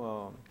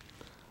 who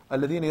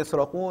الذين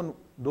يسرقون,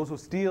 those who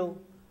steal,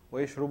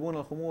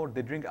 ويشربون الخمور,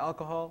 they drink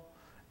alcohol,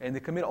 and they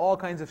commit all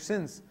kinds of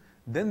sins.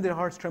 Then their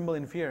hearts tremble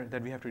in fear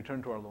that we have to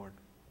return to our Lord.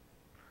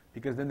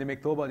 Because then they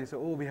make tawbah, they say,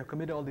 oh, we have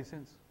committed all these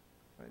sins.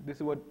 Right? This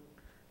is what,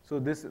 so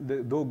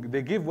though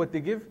they give what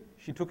they give,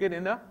 she took it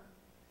in a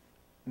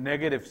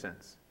negative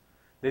sense.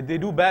 They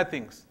do bad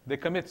things, they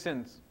commit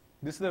sins.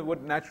 This is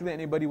what naturally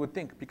anybody would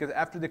think. Because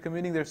after they're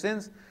committing their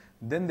sins,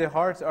 then their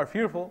hearts are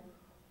fearful.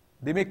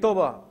 They make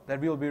tawbah that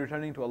we will be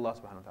returning to Allah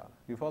subhanahu wa ta'ala.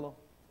 Do you follow?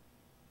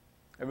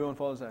 Everyone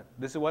follows that.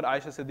 This is what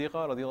Aisha Siddiqa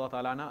radiallahu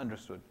ta'ala anha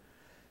understood.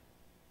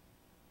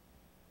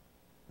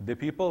 The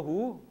people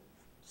who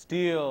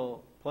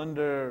steal,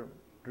 plunder,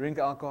 drink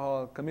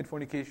alcohol, commit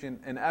fornication,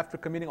 and after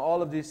committing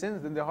all of these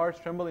sins, then their hearts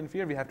tremble in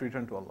fear, we have to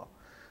return to Allah.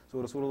 So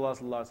Rasulullah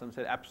ﷺ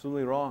said,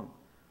 absolutely wrong.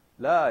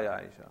 La ya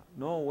Aisha.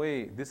 No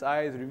way. This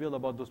ayah is revealed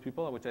about those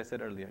people, which I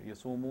said earlier.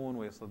 Yasumun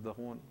wa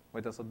yasaddaqun,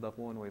 wa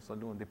yatasaddaqun, wa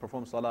yasallun. They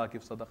perform salah,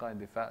 give sadaqah,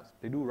 and they fast.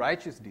 They do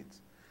righteous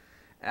deeds.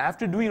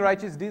 After doing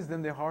righteous deeds,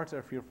 then their hearts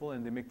are fearful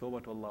and they make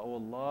tawbah to Allah. Oh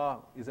Allah,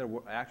 is their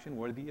action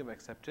worthy of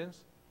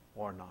acceptance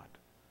or not?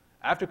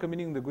 After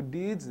committing the good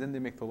deeds, then they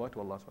make tawbah to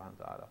Allah subhanahu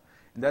wa ta'ala.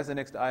 And that's the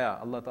next ayah.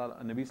 Allah ta'ala,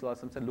 Nabi sallallahu alayhi wa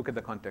sallam said, look at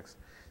the context.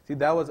 See,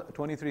 that was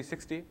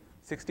 2360,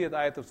 60th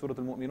ayat of Surah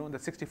Al-Mu'minun, the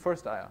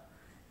 61st ayah.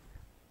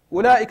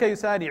 أُولَٰئِكَ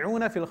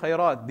يُسَارِعُونَ فِي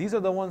الْخَيْرَاتِ. These are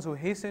the ones who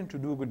hasten to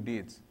do good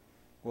deeds.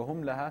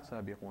 وَهُمْ لَهَا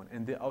سَابِقُونَ.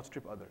 And they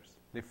outstrip others.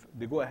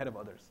 They go ahead of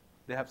others.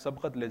 They have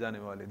sabqat le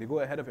jane wale. They go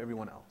ahead of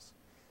everyone else.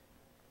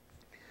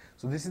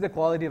 So this is the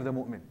quality of the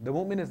mu'min. The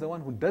mu'min is the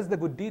one who does the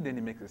good deed, then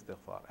he makes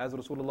istighfar. As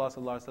Rasulullah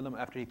sallallahu alaihi wasallam,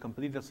 after he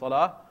completed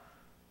salah,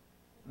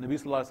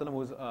 Nabi sallallahu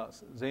alaihi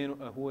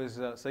wasallam who is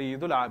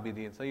Sayyidul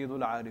Abidin,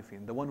 Sayyidul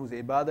Arifin, the one whose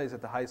ibadah is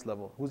at the highest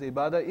level, whose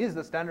ibadah is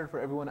the standard for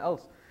everyone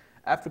else.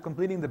 After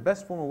completing the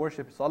best form of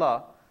worship,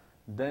 salah,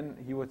 then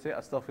he would say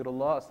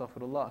astaghfirullah,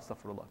 astaghfirullah,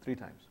 astaghfirullah 3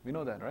 times. We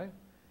know that, right?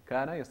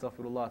 Kana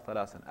yastaghfirullah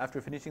thalasan.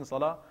 After finishing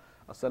salah,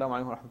 assalamu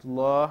alaikum wa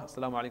rahmatullah,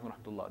 assalamu alaikum wa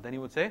rahmatullah. Then he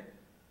would say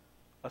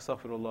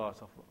astaghfirullah,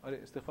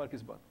 astaghfirullah. Istighfar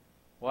kis baat?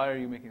 Why are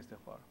you making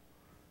istighfar?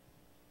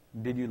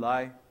 Did you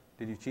lie?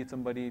 Did you cheat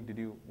somebody?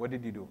 What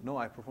did you do? No,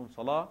 I performed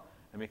salah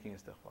and making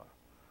istighfar.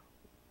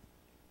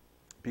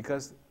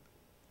 Because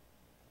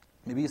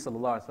Nabi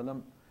sallallahu alaihi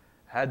wasallam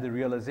had the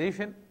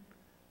realization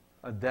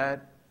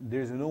that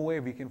there is no way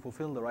we can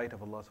fulfill the right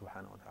of Allah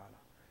subhanahu wa ta'ala.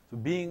 So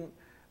being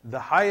the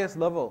highest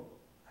level,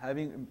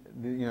 having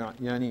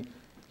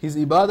his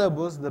ibadah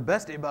was the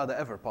best ibadah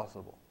ever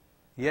possible.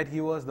 Yet he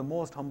was the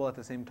most humble at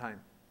the same time,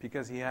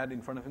 because he had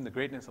in front of him the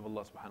greatness of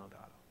Allah subhanahu wa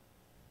ta'ala.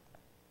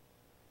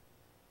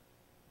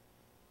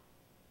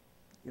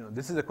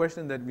 This is a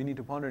question that we need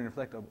to ponder and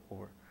reflect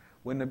over.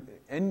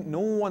 And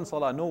no one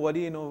salah, no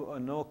wali,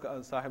 no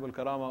sahib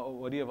al-karama,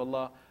 wali of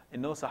Allah,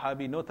 and no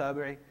sahabi, no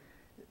tabi'i,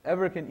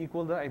 ever can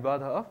equal the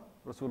ibadah of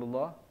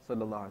Rasulullah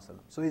sallallahu alaihi wasallam.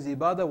 So his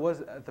ibadah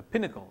was at the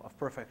pinnacle of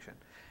perfection.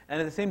 And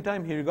at the same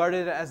time, he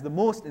regarded it as the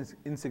most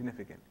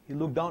insignificant. He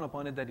looked down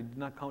upon it that it did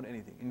not count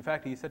anything. In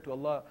fact, he said to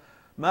Allah,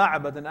 مَا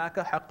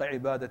عَبَدَنَاكَ حَقَّ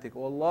عِبَادَتِكَ.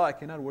 Oh Allah, I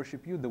cannot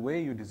worship you the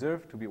way you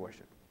deserve to be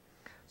worshipped.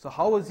 So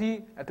how was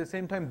he at the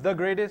same time the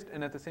greatest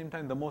and at the same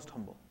time the most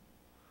humble?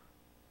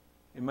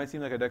 It might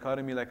seem like a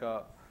dichotomy, like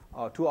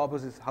two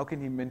opposites. How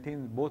can he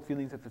maintain both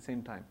feelings at the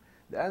same time?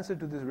 The answer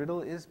to this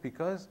riddle is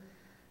because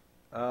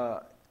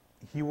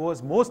he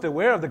was most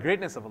aware of the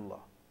greatness of Allah.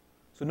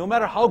 So no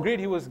matter how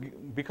great he was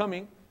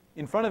becoming,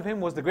 in front of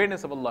him was the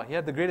greatness of Allah. He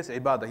had the greatest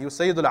ibadah. He was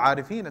Sayyidul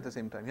Arifin at the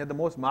same time. He had the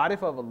most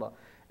ma'rifah of Allah.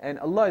 And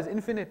Allah is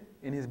infinite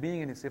in His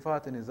being, in His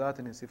sifat, in His zat,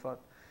 in His sifat.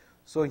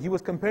 So he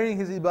was comparing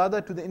his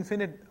ibadah to the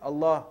infinite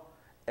Allah.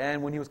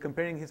 And when he was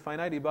comparing his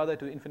finite ibadah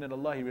to the infinite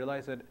Allah, he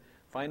realized that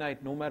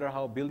finite, no matter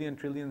how billion,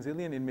 trillion,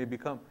 zillion it may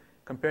become,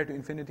 compared to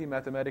infinity,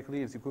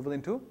 mathematically is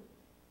equivalent to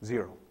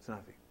 0. It's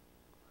nothing.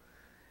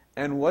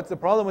 And what's the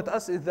problem with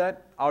us is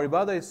that our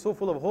ibadah is so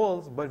full of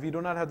holes, but we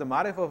do not have the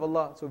ma'rifah of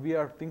Allah. So we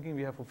are thinking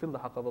we have fulfilled the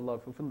haqq of Allah,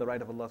 fulfilled the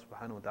right of Allah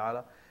subhanahu wa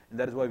ta'ala. And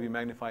that is why we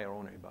magnify our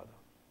own ibadah.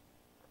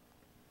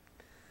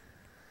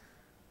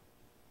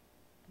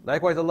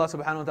 Likewise, Allah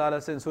subhanahu wa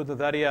ta'ala said in Surah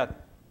Al-Dhariyat,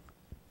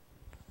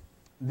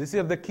 this is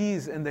of the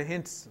keys and the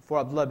hints for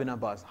Abdullah bin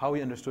Abbas, how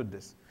he understood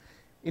this.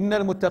 إِنَّ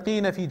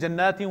الْمُتَّقِينَ فِي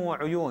جَنَّاتٍ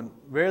وَعُيُونٍ.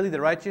 Verily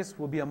the righteous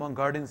will be among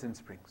gardens and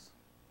springs.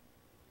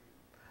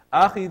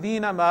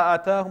 آخِذِينَ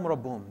مَا آتَاهُمْ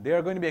رَبُّهُمْ. They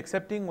are going to be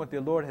accepting what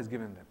their Lord has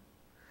given them.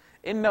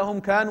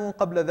 إِنَّهُمْ كَانُوا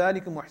قَبْلَ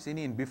ذَلِكَ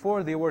مُحْسِنِينَ.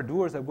 Before they were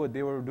doers of good,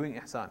 they were doing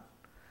ihsan.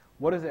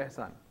 What is the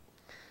ihsan?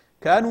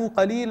 كَانُوا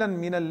قَلِيلًا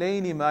مِنَ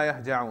اللَّيْلِ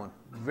مَا يَهْجَعُونَ.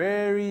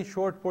 Very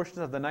short portions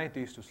of the night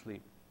they used to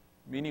sleep.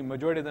 Meaning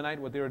majority of the night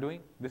what they were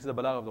doing, this is the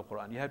balagh of the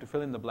Quran. You have to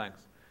fill in the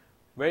blanks.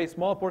 Very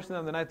small portion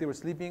of the night they were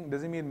sleeping,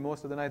 doesn't mean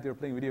most of the night they were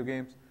playing video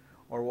games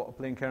or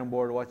playing carom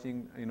board or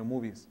watching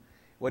movies.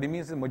 What it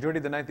means is majority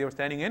of the night they were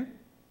standing in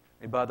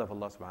ibadah of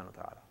Allah subhanahu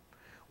wa ta'ala.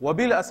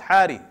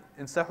 وَبِالْأَسْحَارِ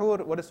In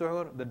sahur, what is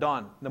sahur? The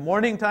dawn. The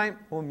morning time,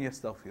 هُمْ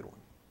يَسْتَغْفِرُونَ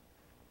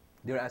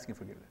They're asking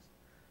forgiveness.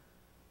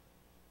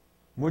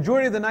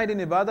 Majority of the night in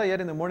ibadah, yet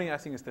in the morning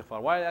asking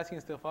istighfar. Why are they asking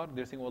istighfar?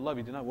 They're saying, oh Allah,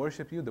 we did not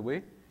worship you the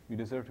way you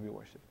deserve to be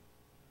worshipped.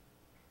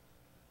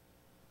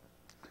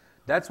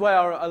 That's why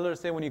our elders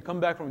say when you come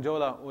back from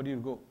Jawla, what do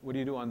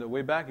you do? On the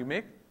way back, you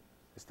make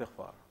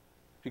istighfar.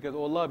 Because,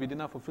 oh Allah, we did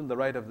not fulfill the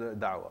right of the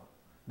da'wah.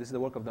 This is the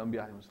work of the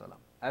Anbiya alayhi salam.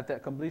 At the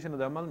completion of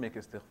the amal, make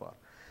istighfar.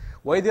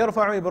 وَإِذْ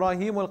يَرْفَعُ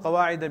إِبْرَاهِيمُ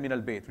الْقَوَاعِدَ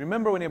مِنَ الْبَيْتِ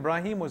Remember when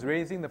Ibrahim was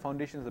raising the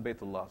foundations of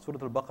Baytullah. Surah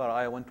Al-Baqarah,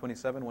 ayah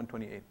 127,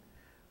 128.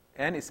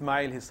 And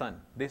Ismail, his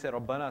son. They said,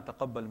 رَبَّنَا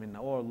تَقَبَّلْ مِنَّا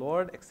Oh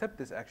Lord, accept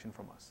this action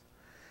from us.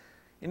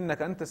 إِنَّكَ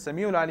أَنْتَ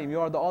السَّمِيعُ الْعَلِيمُ You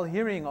are the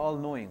all-hearing,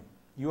 all-knowing.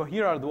 You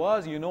hear our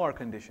du'as, you know our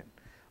condition.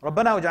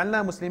 رَبَّنَا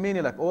وَجْعَلْنَا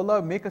مُسْلِمِينَ لَكَ Oh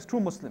Allah, make us true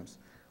Muslims.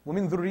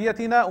 وَمِن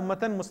ذُرِّيَّتِنَا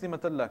أُمَّةً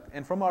مُسْلِمَةً لَكَ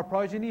And from our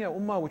progeny, a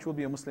ummah which will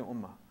be a Muslim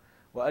ummah.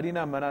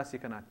 وَأَرِنَا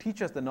مَنَاسِكَنَا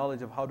Teach us the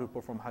knowledge of how to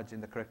perform Hajj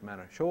in the correct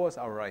manner. Show us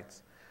our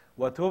rights.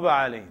 وَتُوبَ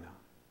عَلَيْنَا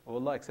Oh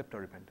Allah, accept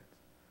our repentance.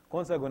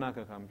 कौन सा गुनाह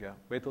का काम किया?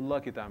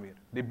 Baytullah ki ta'mir.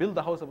 They build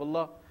the house of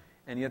Allah,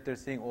 and yet they're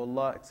saying, oh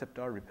Allah, accept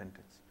our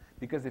repentance.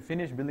 Because they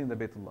finished building the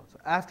Baytullah. So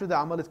after the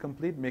amal is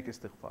complete, make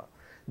istighfar.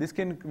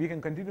 We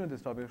can continue on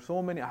this topic.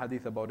 So many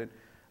ahadith about it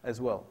as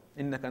well.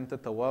 إِنَّكَ أَنْتَ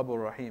التَّوَّابُ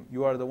الرَّحِيمُ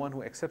You are the one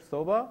who accepts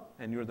tawbah,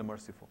 and you're the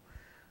merciful.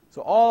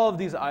 So all of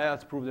these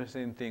ayats prove the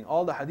same thing.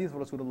 All the hadith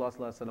of Rasulullah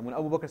sallallahu alaihi wasallam. When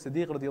Abu Bakr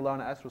Siddiq radiallahu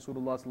anhu asked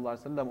Rasulullah sallallahu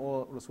alaihi wasallam,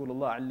 oh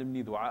Rasulullah,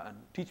 allimni du'a'an.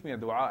 Teach me a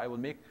dua, I will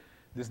make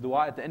this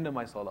dua at the end of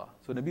my salah.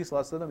 So Nabi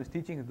sallallahu alaihi wasallam is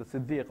teaching the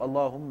Siddiq,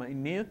 Allahumma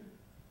inni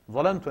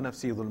ظَلَمْتُ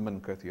نَفْسِي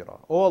ظُلْمًا كَثِيرًا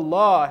Oh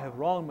Allah, I have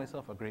wronged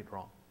myself a great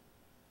wrong.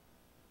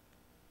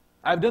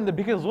 I've done the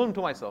biggest zulm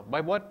to myself.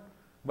 By what?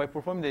 By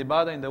performing the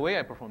ibadah in the way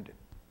I performed it.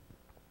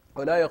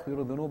 وَلَا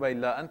يَغْفِرُ الذُّنُوبَ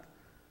إِلَّا أَنْتَ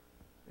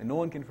And no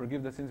one can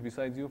forgive the sins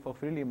besides you.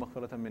 فَغْفِرْ لِي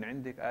مَغْفِرَةً مِّنْ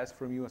عِنْدِكَ I ask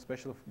from you a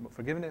special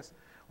forgiveness.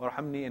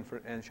 وَارْحَمْنِي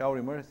and shower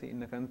your mercy.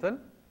 إِنَّكَ أَنْتَ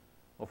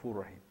الْغَفُورُ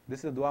الرَّحِيمُ This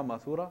is the dua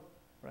mathura,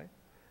 right?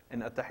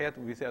 And at-tahiyat,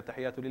 we say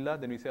at-tahiyatu lillah,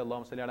 then we say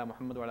Allahumma salli ala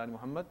Muhammad wa ala ali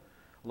Muhammad,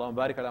 Allahumma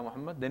barik ala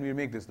Muhammad, then we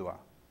make this dua.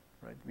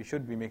 Right? We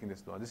should be making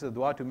this dua. This is a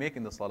dua to make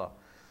in the salah.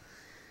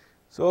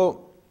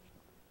 So,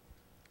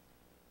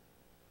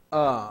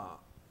 now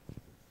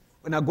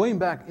going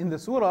back in the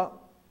surah,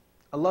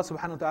 Allah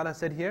subhanahu wa ta'ala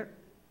said here,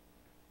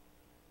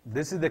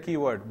 this is the key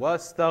word,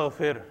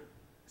 وَاسْتَغْفِرْ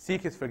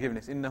Seek His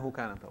forgiveness, إِنَّهُ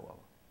كَانَ تَوَّابًا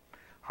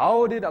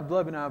How did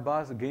Abdullah bin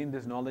Abbas gain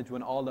this knowledge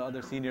when all the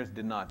other seniors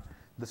did not?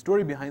 The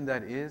story behind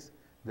that is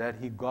that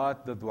he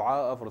got the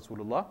dua of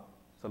Rasulullah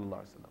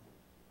sallallahu alaihi wasallam.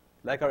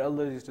 Like our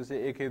elders used to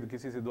say, ek hai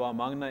kisi se dua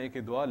mangna, ek hai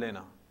dua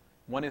lena.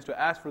 One is to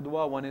ask for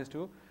dua, one is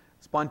to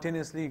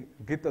spontaneously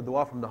get the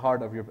dua from the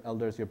heart of your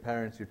elders, your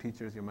parents, your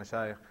teachers, your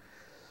mashayikh.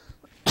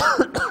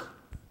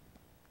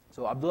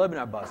 So Abdullah bin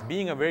Abbas,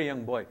 being a very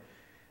young boy,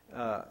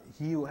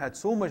 he had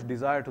so much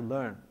desire to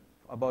learn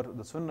about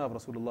the sunnah of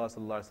Rasulullah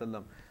sallallahu alaihi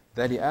wasallam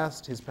that he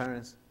asked his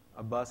parents,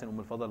 Abbas and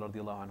Fadl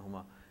radiallahu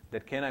anhuma,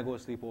 that can I go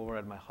sleep over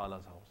at my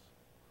khala's house?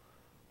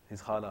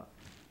 His khala.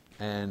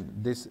 And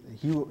this,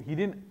 he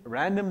didn't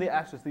randomly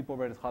ask to sleep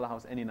over at his khala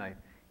house any night.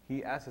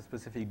 He asked a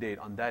specific date.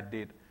 On that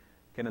date,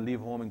 can I leave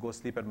home and go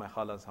sleep at my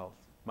khala's house,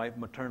 my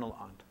maternal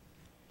aunt?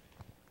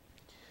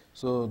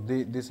 So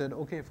they said,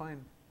 okay,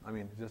 fine. I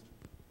mean, just,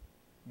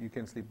 you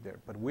can sleep there.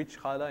 But which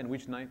khala and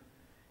which night?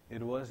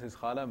 It was his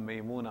khala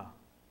Maymuna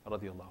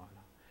radiallahu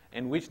anha.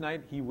 And which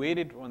night? He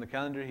waited on the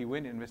calendar, he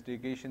went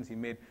investigations, he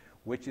made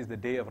which is the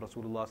day of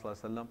Rasulullah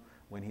sallallahu alaihi wasallam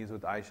when he's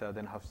with Aisha,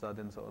 then Hafsa,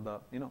 then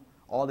Sauda,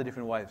 all the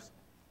different wives.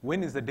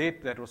 When is the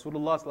date that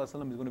Rasulullah sallallahu alaihi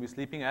wasallam is going to be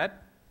sleeping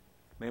at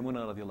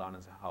Maymuna radiallahu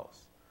anha's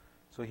house?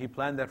 So he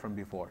planned that from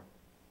before.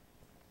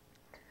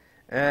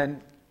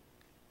 And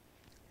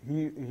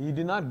he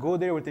did not go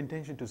there with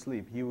intention to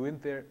sleep. He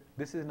went there.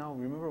 This is now,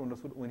 remember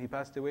when he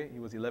passed away, he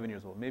was 11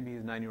 years old. Maybe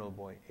he's a 9-year-old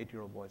boy,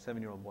 8-year-old boy,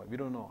 7-year-old boy. We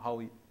don't know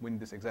when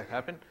this exact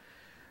happened.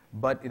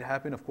 But it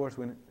happened, of course,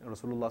 when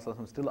Rasulullah sallallahu alaihi wasallam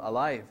was still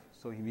alive.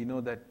 So we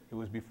know that it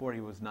was before he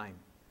was 9.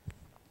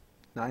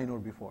 9 or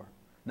before.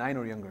 9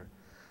 or younger.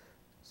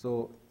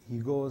 So he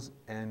goes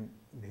and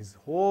his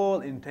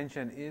whole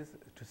intention is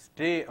to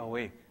stay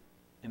awake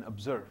and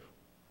observe.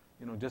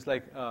 Just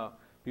like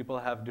people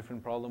have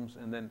different problems,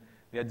 and then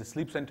they had the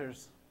sleep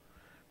centers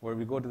where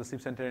we go to the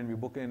sleep center and we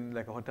book in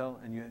like a hotel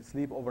and you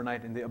sleep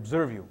overnight and they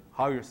observe you,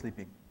 how you're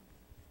sleeping.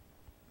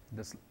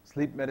 The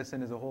sleep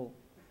medicine is a whole,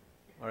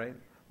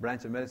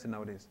 branch of medicine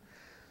nowadays.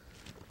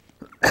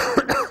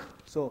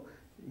 So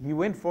he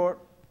went for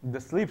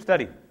the sleep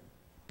study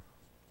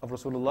of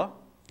Rasulullah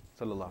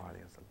sallallahu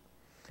alaihi wasallam.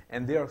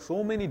 And there are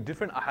so many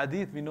different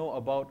ahadith we know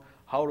about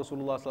how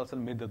Rasulullah sallallahu alaihi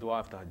wasallam made the dua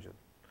of tahajjud.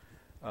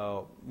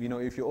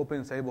 If you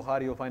open Sahih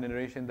Bukhari, you'll find a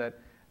narration that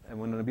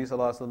when Nabi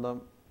sallallahu alaihi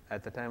wasallam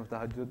at the time of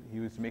tahajjud, he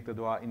used to make the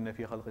dua, Inna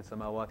fi khalqi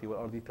samawati wal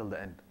ardi till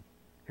the end.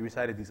 He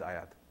recited these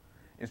ayat.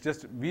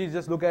 We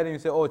just look at it and we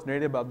say, oh, it's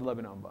narrated by Abdullah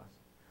bin Abbas.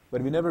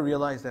 But we never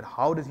realize that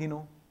how does he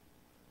know?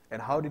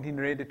 And how did he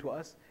narrate it to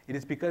us? It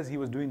is because he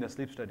was doing the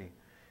sleep study.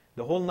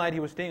 The whole night he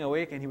was staying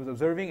awake and he was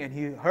observing and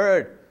he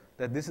heard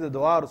that this is the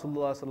dua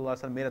Rasulullah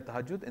SAW made at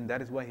tahajjud, and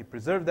that is why he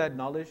preserved that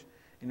knowledge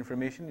and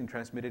information and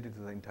transmitted it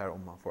to the entire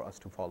ummah for us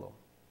to follow.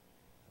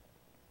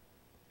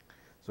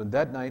 So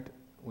that night,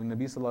 when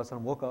Nabi SAW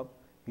woke up,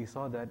 he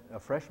saw that a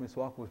fresh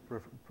miswak was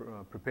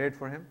prepared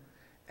for him,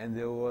 and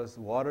there was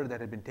water that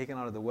had been taken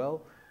out of the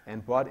well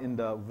and brought in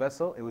the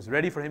vessel. It was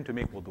ready for him to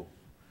make wudu.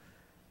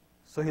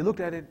 So he looked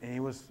at it and he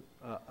was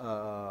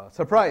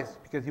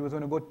surprised, because he was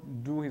going to go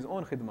do his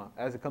own khidmah.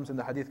 As it comes in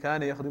the hadith,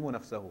 كَانَ يَخْدِمُ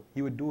نَفْسَهُ.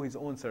 He would do his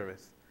own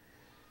service.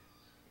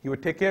 He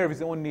would take care of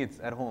his own needs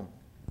at home.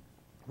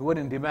 He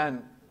wouldn't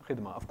demand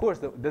khidmah. Of course,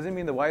 that doesn't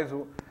mean the wives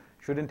who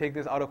shouldn't take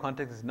this out of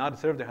context is not to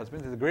serve their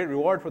husbands. It's a great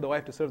reward for the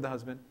wife to serve the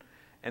husband.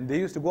 And they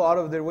used to go out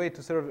of their way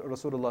to serve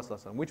Rasulullah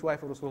ﷺ. Which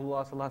wife of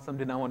Rasulullah ﷺ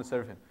did not want to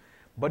serve him?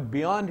 But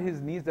beyond his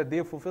needs that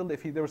they fulfilled,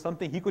 if there was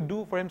something he could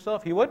do for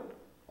himself, he would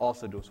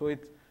also do. So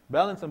it's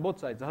balance on both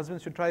sides. The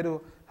husbands should try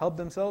to help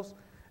themselves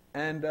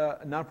and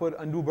not put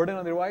undue burden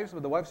on their wives,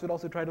 but the wives should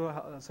also try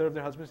to serve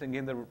their husbands and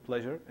gain the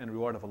pleasure and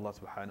reward of Allah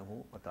subhanahu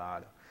wa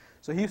ta'ala.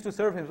 So he used to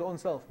serve his own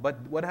self. But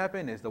what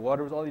happened is the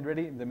water was already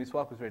ready, the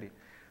miswak was ready.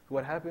 So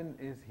what happened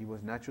is he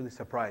was naturally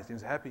surprised. He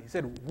was happy. He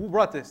said, "Who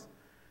brought this?"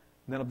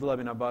 Then Abdullah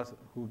bin Abbas,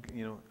 who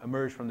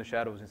emerged from the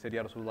shadows and said,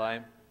 "Ya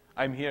Rasulullah,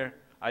 I'm here.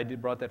 I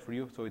brought that for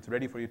you, so it's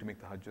ready for you to make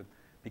tahajjud."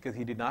 Because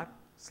he did not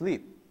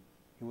sleep.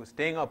 He was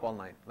staying up all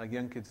night, like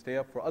young kids stay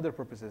up for other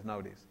purposes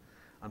nowadays,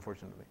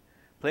 unfortunately.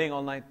 Playing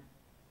all night.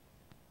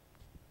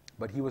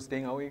 But he was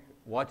staying awake,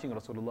 watching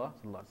Rasulullah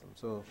sallallahu alaihi wasallam.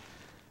 So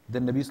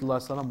then Nabi sallallahu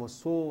alaihi wasallam was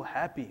so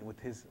happy with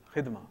his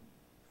khidmah.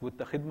 With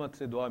the khidmah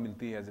se dua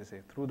milti, as they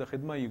say. Through the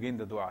khidmah you gain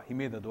the dua. He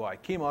made the dua.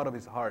 It came out of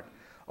his heart.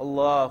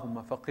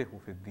 Allahumma faqihu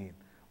fi din.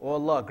 Oh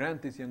Allah,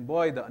 grant this young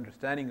boy the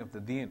understanding of the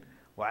deen.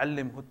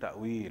 وَعَلِّمْهُ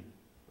التَّأْوِيلِ.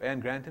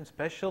 And grant him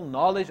special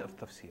knowledge of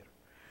tafsir.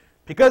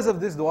 Because of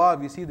this dua,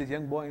 we see this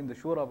young boy in the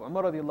surah of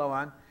Umar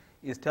radiallahu anh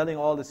is telling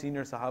all the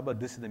senior sahaba,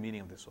 this is the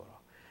meaning of this surah.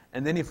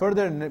 And then he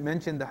further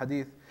mentioned the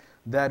hadith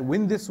that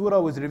when this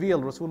surah was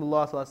revealed,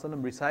 Rasulullah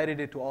ﷺ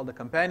recited it to all the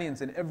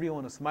companions, and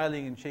everyone was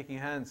smiling and shaking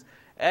hands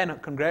and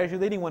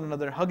congratulating one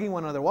another, hugging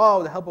one another.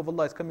 Wow, the help of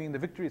Allah is coming, the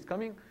victory is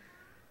coming.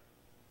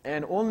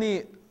 And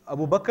only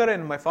Abu Bakr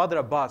and my father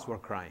Abbas were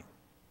crying.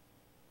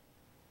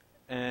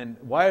 And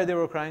why they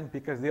were crying?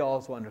 Because they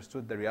also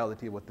understood the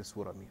reality of what this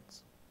surah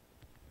means.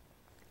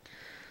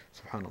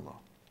 Subhanallah.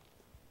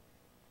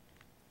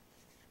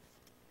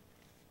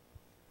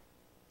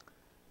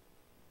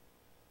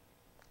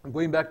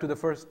 Going back to the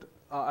first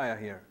ayah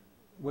here,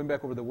 going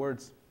back over the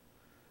words.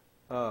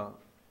 إِذَا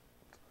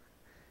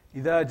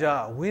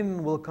جَاءَ,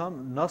 when will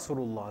come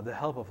Nasrullah, the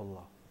help of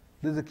Allah.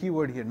 This is the key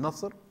word here.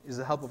 Nasr is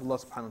the help of Allah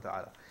subhanahu wa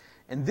ta'ala.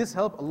 And this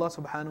help, Allah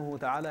subhanahu wa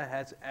ta'ala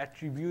has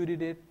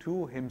attributed it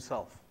to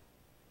Himself.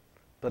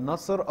 The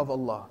Nasr of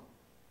Allah.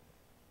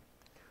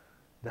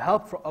 The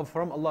help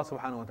from Allah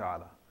subhanahu wa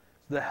ta'ala.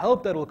 The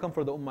help that will come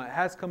for the ummah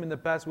has come in the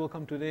past, will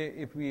come today.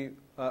 If we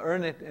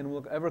earn it and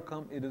will ever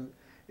come,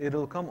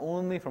 it'll come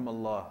only from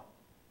Allah.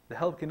 The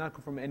help cannot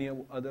come from any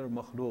other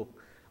makhluk.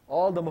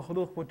 All the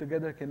makhluk put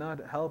together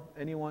cannot help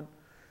anyone.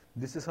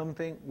 This is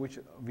something which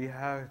we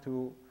have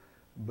to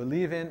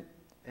believe in,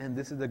 and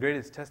this is the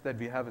greatest test that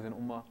we have as an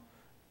ummah,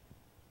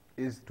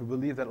 is to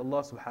believe that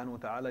Allah subhanahu wa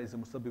ta'ala is the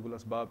musabbibul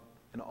asbab,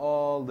 and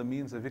all the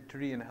means of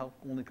victory and help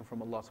only come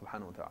from Allah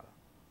subhanahu wa ta'ala.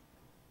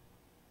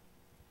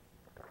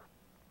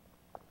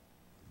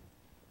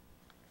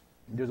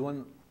 There's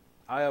one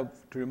ayah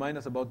to remind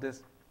us about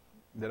this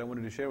that I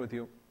wanted to share with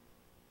you.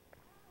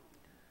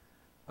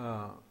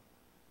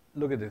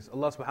 Look at this.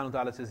 Allah subhanahu wa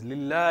ta'ala says,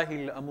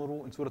 لِلَّهِ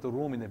الْأَمْرُ, in Surah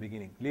Al-Rum in the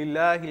beginning.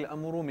 لِلَّهِ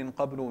الْأَمْرُ مِنْ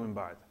قَبْلُ وَمِنْ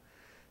بَعْدُ.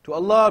 To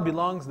Allah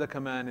belongs the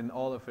command in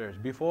all affairs,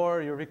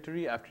 before your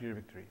victory, after your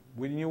victory.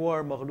 When you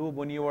are maghloob,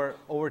 when you are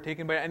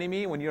overtaken by an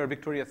enemy, when you are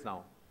victorious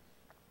now.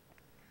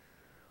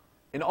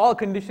 In all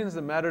conditions,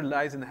 the matter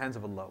lies in the hands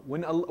of Allah.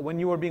 When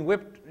you were being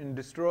whipped and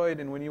destroyed,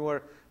 and when you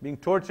were being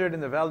tortured in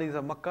the valleys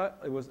of Makkah,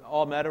 it was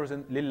all matters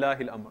in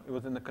lillahi al-amr. It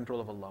was in the control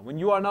of Allah. When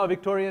you are now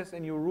victorious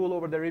and you rule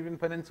over the Arabian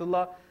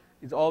Peninsula,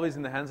 it's always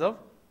in the hands of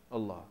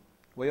Allah.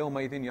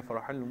 وَيَوْمَئِذٍ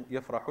يَفْرَحُ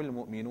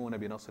الْمُؤْمِنُونَ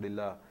بِنَصْرِ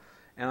اللَّهِ.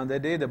 And on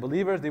that day, the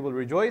believers, they will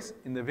rejoice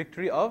in the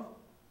victory of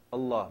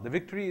Allah. The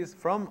victory is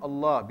from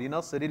Allah,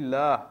 بِنَصْرِ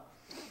اللَّهِ.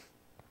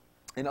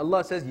 And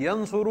Allah says,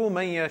 يَنْصُرُ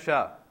مَنْ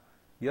يَشَاءُ.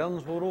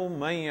 يَنْصُرُ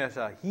مَنْ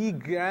يَشَاءُ. He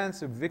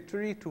grants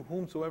victory to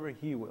whomsoever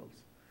He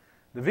wills.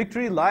 The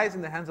victory lies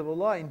in the hands of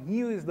Allah, and He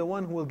is the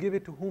one who will give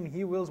it to whom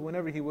He wills,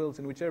 whenever He wills,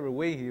 in whichever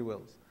way He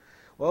wills.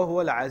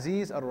 وَهُوَ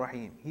الْعَزِيزُ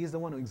الرَّحِيمُ. He is the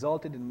one who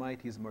exalted in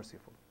might, He is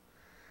merciful.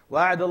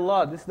 وَعَدَ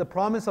اللَّهِ. This is the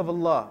promise of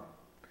Allah.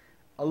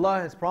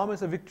 Allah has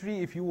promised a victory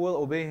if you will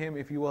obey Him,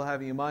 if you will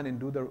have iman and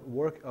do the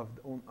work of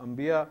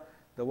Anbiya,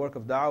 the work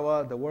of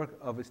da'wah, the work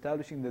of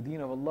establishing the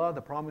deen of Allah.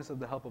 The promise of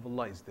the help of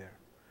Allah is there.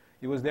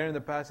 It was there in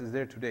the past, is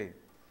there today.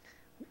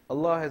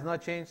 Allah has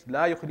not changed.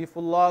 لَا يُخْلِفُ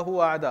اللَّهُ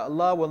وَعْدَهُ.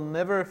 Allah will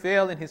never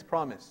fail in His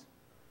promise.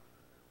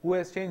 Who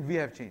has changed? We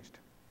have changed.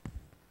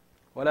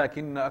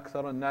 وَلَكِنَّ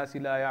أَكْثَرَ النَّاسِ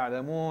لَا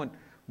يَعْلَمُونَ.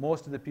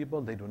 Most of the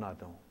people, they do not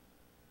know.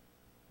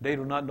 They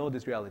do not know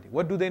this reality.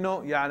 What do they know?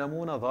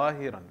 يَعْلَمُونَ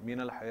ظَاهِرًا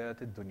مِنَ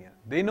الْحَيَاةِ الدُّنْيَا.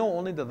 They know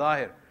only the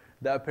zahir,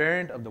 the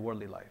apparent of the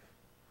worldly life.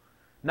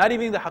 Not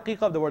even the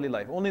haqiqah of the worldly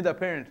life, only the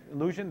apparent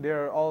illusion. They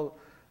are all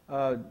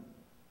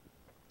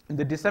in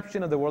the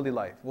deception of the worldly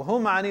life.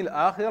 وَهُمْ عَنِ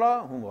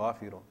الْآخِرَةِ هُمْ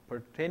غَافِلُونَ.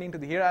 Pertaining to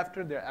the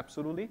hereafter, they are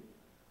absolutely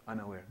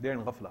unaware. They are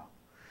in ghafla.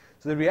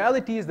 So the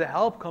reality is the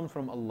help comes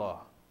from Allah.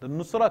 The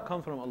nusrah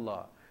comes from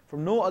Allah.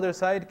 From no other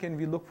side can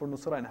we look for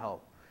nusrah and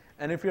help.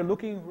 And if you're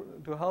looking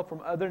to help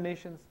from other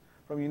nations,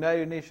 from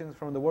United Nations,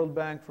 from the World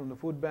Bank, from the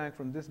Food Bank,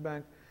 from this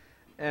bank,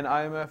 and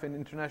IMF and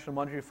International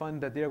Monetary Fund,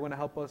 that they are going to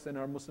help us in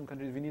our Muslim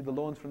countries, we need the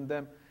loans from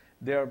them,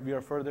 we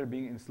are further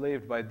being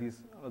enslaved by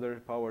these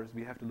other powers.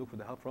 We have to look for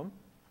the help from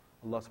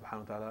Allah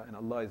subhanahu wa ta'ala, and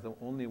Allah is the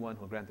only one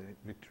who granted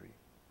victory.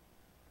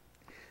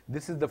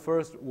 This is the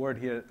first word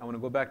here. I want to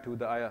go back to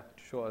the ayah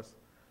to show us,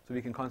 so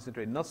we can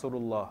concentrate.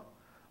 Nasrullah.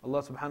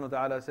 Allah subhanahu wa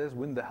ta'ala says,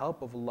 when the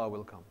help of Allah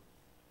will come.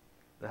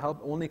 The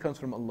help only comes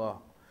from Allah.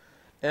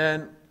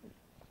 And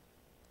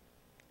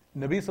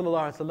Nabi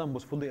sallallahu alaihi wasallam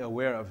was fully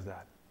aware of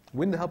that.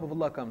 When the help of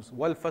Allah comes,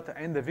 wal fatah,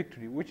 and the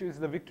victory. Which is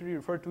the victory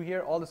referred to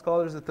here? All the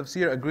scholars of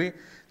tafsir agree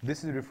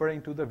this is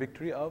referring to the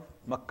victory of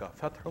Makkah,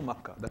 Fathu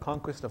Makkah, the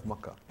conquest of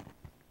Makkah.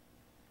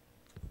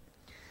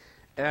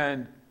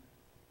 And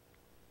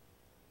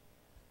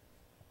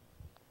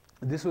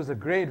this was a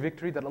great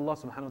victory that Allah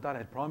subhanahu wa ta'ala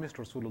had promised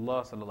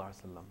Rasulullah sallallahu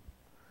alaihi wasallam.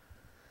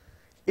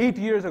 8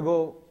 years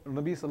ago,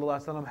 Nabi sallallahu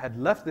alaihi wasallam had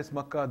left this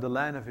Makkah, the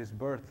land of his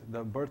birth,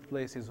 the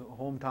birthplace, his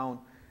hometown,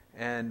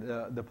 and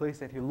the place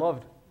that he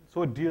loved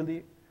so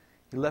dearly.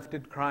 He left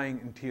it crying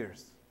in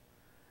tears.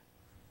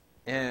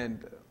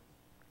 And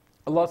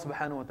Allah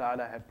subhanahu wa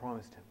ta'ala had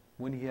promised him,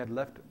 when he had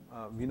left,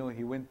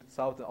 he went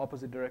south, the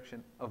opposite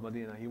direction of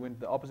Medina. He went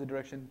the opposite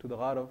direction to the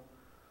Ghar of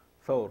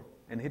Thawr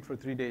and hid for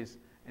 3 days.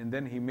 And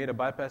then he made a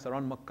bypass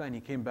around Makkah and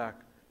he came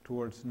back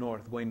towards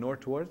north, going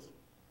north towards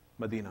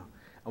Medina.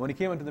 And when he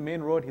came onto the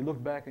main road, he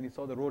looked back and he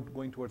saw the road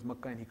going towards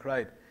Makkah and he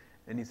cried.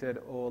 And he said,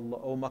 "Oh Allah,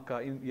 oh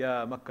Makkah,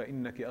 ya Makkah,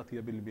 innaki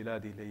atyabil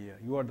biladi ilayya.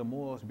 You are the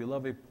most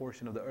beloved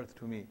portion of the earth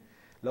to me.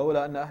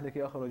 لولا أن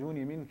أهلك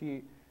أخرجوني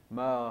منك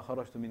ما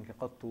خرجت منك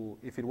قط."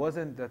 If it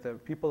wasn't that the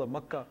people of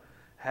Makkah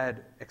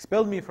had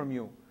expelled me from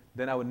you,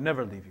 then I would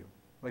never leave you.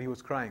 But he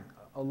was crying.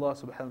 Allah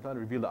subhanahu wa ta'ala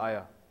revealed the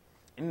ayah.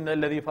 إِنَّ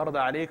الَّذِي فَرَضَ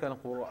عَلَيْكَ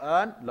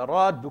الْقُرْآنَ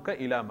لَرَادُّكَ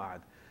إِلَى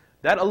مَعَدٍ.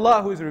 That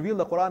Allah who has revealed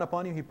the Quran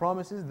upon you, He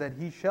promises that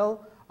He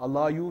shall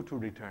allow you to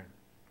return,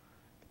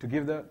 to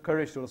give the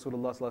courage to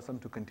Rasulullah sallallahu alaihi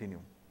wasallam to continue.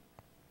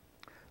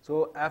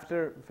 So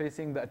after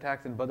facing the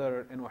attacks in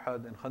Badr and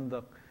Uhud and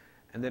Khandaq,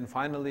 and then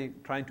finally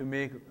trying to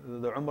make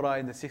the Umrah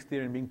in the 6th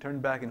year and being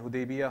turned back in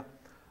Hudaybiyah,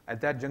 at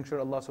that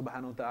juncture Allah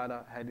subhanahu wa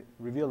ta'ala had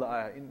revealed the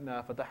ayah,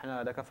 إِنَّا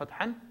فَتَحْنَا لَكَ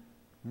فَتْحًا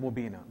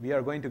مُبِينًا. We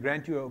are going to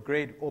grant you a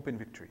great open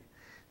victory.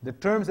 The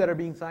terms that are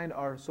being signed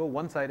are so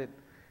one-sided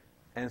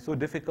and so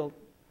difficult,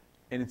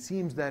 and it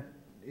seems that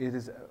it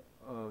is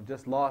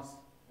just loss,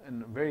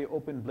 and very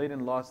open,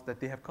 blatant loss, that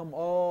they have come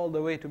all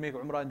the way to make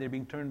Umrah and they're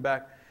being turned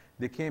back.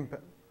 They came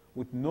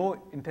with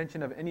no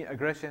intention of any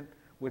aggression,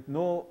 with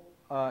no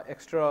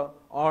extra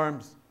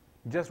arms,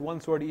 just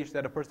one sword each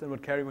that a person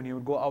would carry when he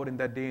would go out in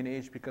that day and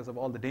age because of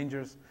all the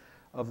dangers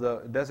of the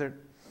desert.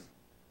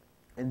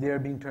 And they are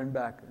being turned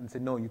back and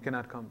said, no, you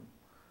cannot come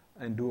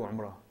and do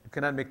Umrah. You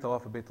cannot make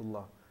Tawaf of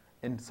Baytullah.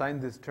 And sign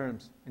these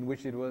terms in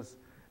which it was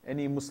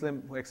any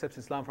Muslim who accepts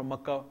Islam from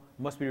Makkah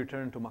must be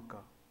returned to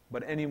Makkah.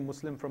 But any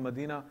Muslim from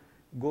Medina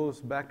goes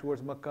back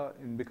towards Makkah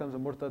and becomes a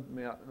murtad,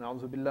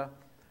 na'udhu billah,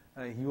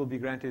 he will be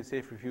granted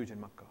safe refuge in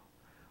Makkah.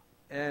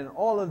 And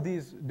all of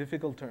these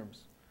difficult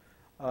terms.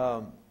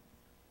 And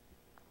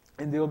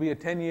there will be a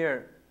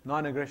 10-year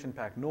non-aggression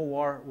pact. No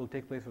war will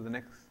take place for the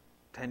next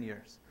 10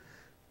 years.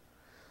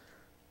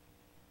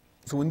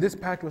 So when this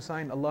pact was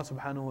signed, Allah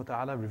subhanahu wa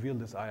ta'ala revealed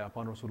this ayah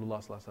upon Rasulullah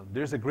sallallahu alaihi wasallam.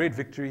 There's a great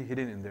victory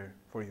hidden in there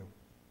for you.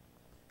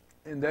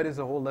 And that is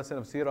the whole lesson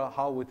of seerah,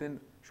 how within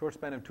a short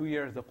span of 2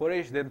 years, the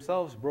Quraysh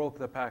themselves broke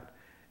the pact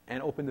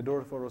and opened the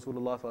door for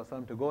Rasulullah sallallahu alaihi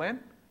wasallam to go and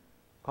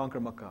conquer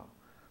Makkah.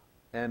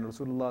 And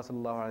Rasulullah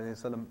sallallahu alaihi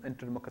wasallam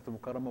entered Makkah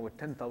al-Mukarramah with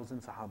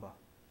 10,000 Sahaba.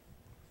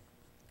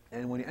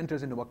 And when he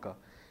enters into Makkah,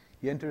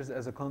 he enters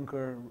as a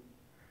conqueror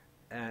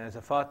and as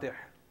a Fatih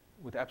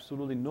with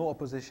absolutely no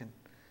opposition.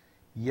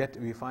 Yet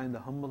we find the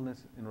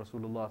humbleness in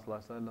Rasulullah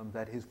sallallahu alaihi wasallam,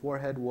 that his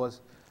forehead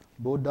was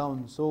bowed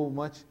down so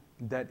much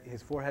that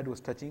his forehead was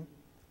touching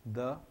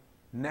the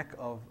neck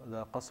of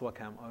the Qaswa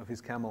of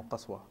his camel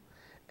Qaswa.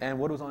 And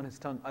what was on his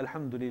tongue?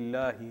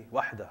 Alhamdulillahi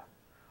wahda.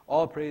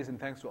 All praise and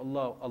thanks to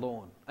Allah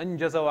alone.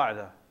 Anjaza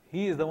wa'da.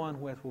 He is the one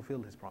who has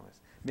fulfilled his promise.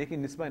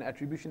 Making nisbah and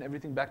attribution,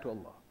 everything back to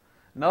Allah.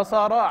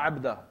 Nasara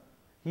abda.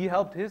 He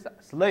helped his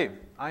slave.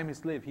 I am his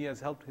slave. He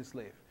has helped his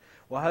slave.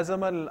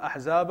 وَهَزَمَ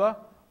الْأَحْزَابَ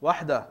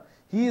وَحْدَهُ.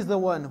 He is the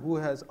one who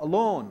has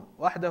alone,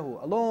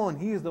 wahdahu, alone,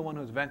 he is the one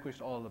who has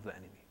vanquished all of the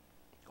enemy.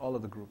 All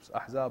of the groups.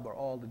 Ahzab are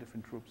all the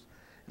different troops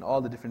and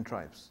all the different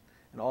tribes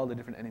and all the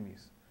different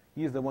enemies.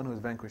 He is the one who has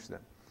vanquished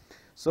them.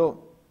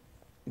 So,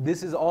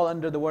 this is all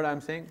under the word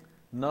I'm saying,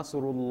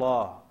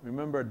 Nasrullah.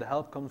 Remember, the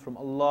help comes from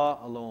Allah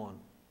alone.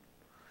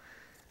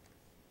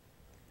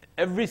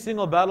 Every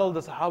single battle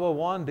the Sahaba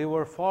won, they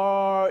were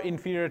far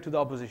inferior to the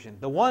opposition.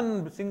 The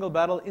one single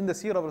battle in the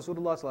seerah of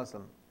Rasulullah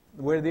SAW,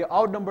 where they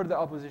outnumbered the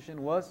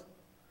opposition, was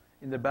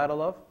in the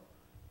battle of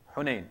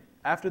Hunayn.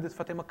 After this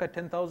Fatih Makkah,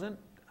 10,000,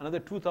 another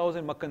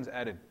 2,000 Makkans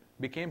added,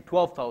 became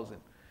 12,000.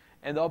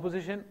 And the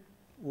opposition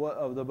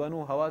of the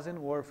Banu Hawazin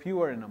were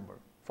fewer in number,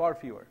 far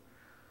fewer.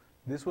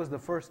 This was the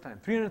first time.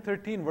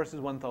 313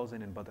 versus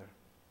 1,000 in Badr.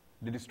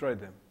 They destroyed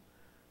them.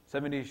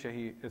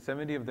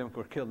 70 of them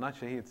were killed, not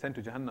shaheed, sent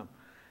to Jahannam.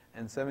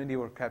 And 70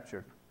 were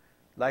captured.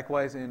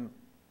 Likewise in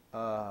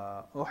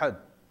Uhud,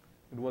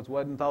 it was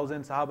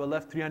 1,000 Sahaba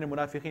left, 300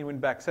 Munafiqeen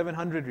went back,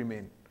 700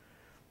 remained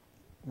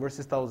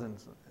versus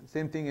thousands.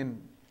 Same thing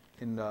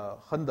in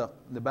Khandaq,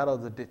 the Battle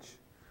of the Ditch.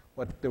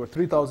 There were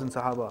 3,000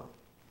 Sahaba,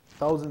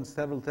 thousands,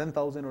 several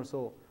 10,000 or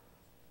so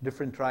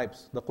different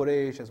tribes. The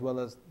Quraysh as well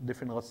as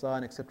different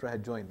Ghassan, etc.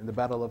 had joined in the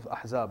Battle of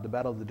Ahzab, the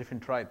Battle of the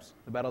different tribes,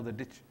 the Battle of the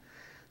Ditch.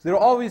 So they were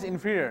always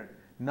inferior.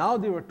 Now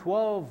they were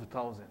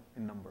 12,000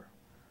 in number.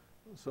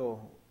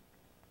 So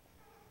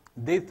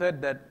they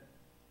said that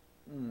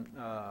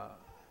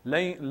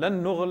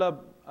لن نغلب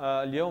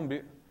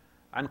اليوم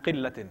عن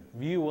قلة.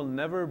 We will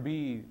never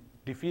be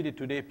defeated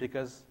today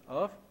because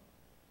of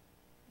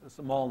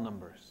small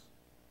numbers.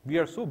 We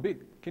are so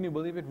big. Can you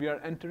believe it? We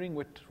are entering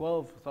with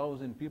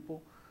 12,000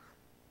 people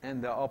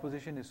and the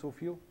opposition is so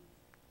few.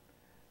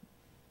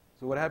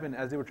 So what happened?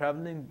 As they were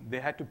traveling, they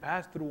had to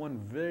pass through one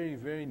very,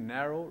 very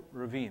narrow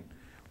ravine.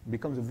 It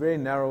becomes a very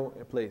narrow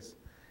place.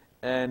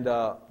 And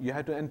you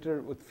had to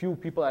enter with few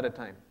people at a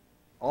time.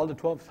 All the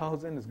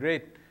 12,000 is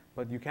great,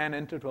 but you can't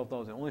enter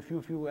 12,000. Only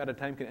few at a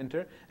time can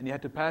enter, and you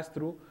had to pass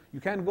through. You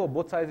can't go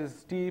both sides is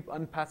steep,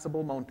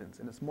 unpassable mountains,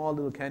 and a small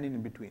little canyon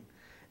in between.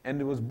 And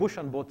there was bush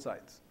on both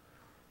sides.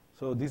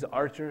 So these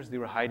archers, they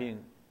were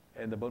hiding,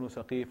 and the Banu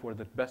Saqif were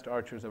the best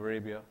archers of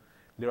Arabia.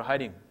 They were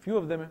hiding, few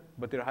of them,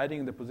 but they were hiding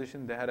in the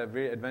position. They had a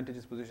very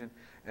advantageous position.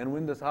 And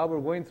when the Sahaba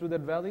were going through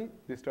that valley,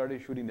 they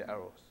started shooting the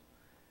arrows.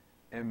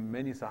 And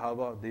many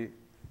Sahaba, they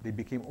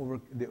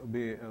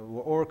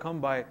were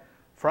overcome by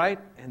fright,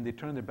 and they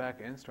turned their back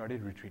and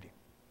started retreating.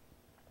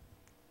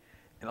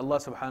 And Allah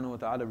subhanahu wa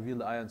ta'ala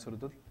revealed the ayah in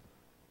Surah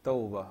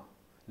Tawbah.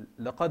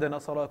 لَقَدْ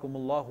نَصَرَكُمُ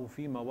اللَّهُ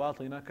فِي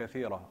مَوَاطِنَ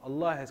كَثِيرًا.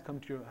 Allah has come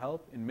to your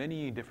help in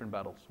many different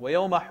battles.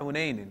 وَيَوْمَ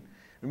حُنَيْنٍ.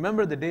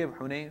 Remember the day of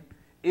Hunayn?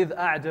 إِذْ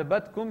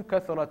أَعْجَبَتْكُمْ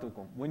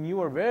كَثْرَتُكُمْ. When you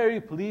were very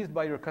pleased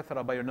by your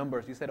kathra, by your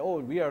numbers, you said, oh,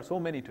 we are so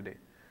many today.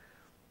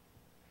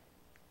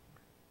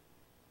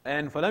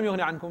 And فَلَمْ يُغْنِ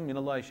عَنْكُمْ مِنَ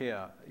اللَّهِ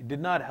شَيْئًا. It did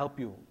not help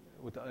you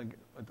with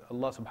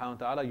Allah subhanahu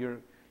wa ta'ala.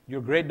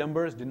 Your great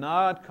numbers did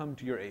not come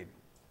to your aid.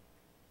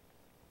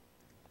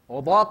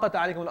 وَضَاقَتْ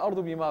عَلَيْكُمُ الْأَرْضُ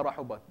بِمَا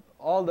رَحُبَتْ.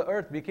 All the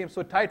earth became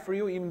so tight for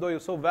you, even though you're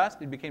so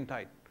vast, it became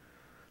tight.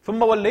 ثُمَّ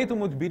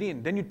وَلَّيْتُمْ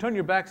مُدْبِرِينَ. Then you turned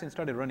your backs and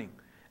started running.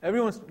 A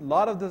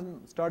lot of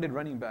them started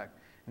running back.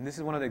 And this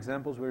is one of the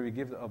examples where we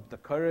give of the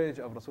courage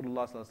of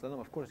Rasulullah SAW.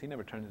 Of course, he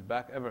never turned his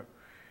back ever.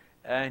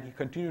 And he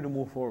continued to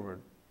move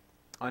forward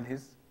on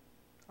his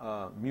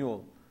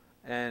mule.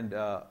 And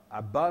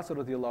Abbas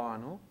radiallahu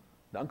anhu,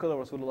 the uncle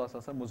of Rasulullah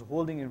SAW, was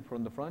holding him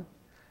from the front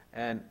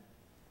and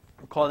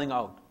calling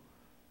out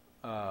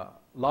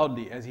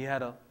loudly, as he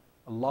had a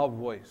loud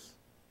voice.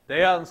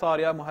 Ya Ansar,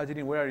 Ya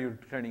Muhajirin, where are you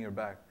turning your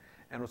back?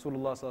 And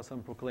Rasulullah SAW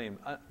proclaimed,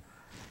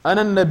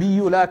 أَنَا النَّبِيُّ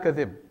لَا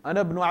كَذِبْ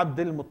أَنَا ابْنُ عَبْدِ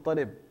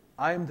الْمُطَّلِبِ.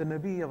 I am the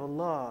Nabi of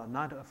Allah,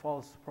 not a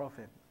false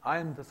prophet. I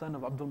am the son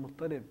of Abdul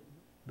Muttalib,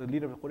 the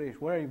leader of Quraysh.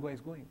 Where are you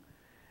guys going?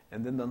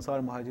 And then the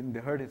Ansar Muhajirin, they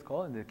heard his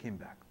call and they came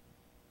back.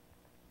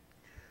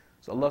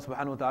 So Allah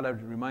subhanahu wa ta'ala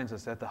reminds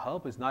us that the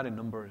help is not in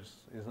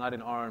numbers, is not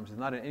in arms, is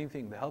not in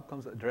anything. The help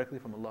comes directly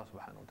from Allah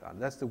subhanahu wa ta'ala.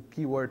 That's the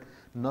key word,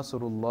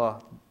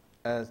 Nasrullah,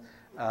 as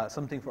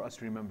something for us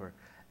to remember.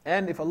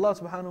 And if Allah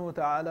subhanahu wa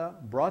ta'ala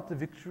brought the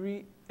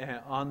victory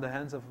on the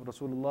hands of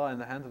Rasulullah and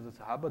the hands of the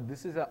Sahaba,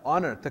 this is an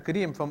honor,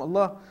 takreem from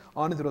Allah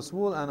on His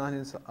Rasul and on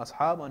His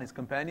Ashab, on His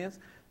companions,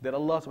 that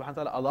Allah subhanahu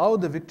wa ta'ala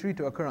allowed the victory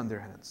to occur on their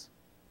hands.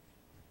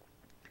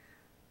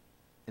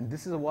 And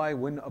this is why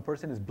when a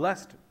person is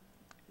blessed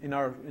in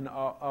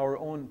our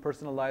own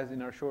personal lives,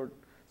 in our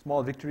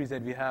small victories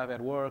that we have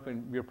at work,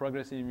 and we are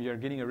progressing, we are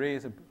getting a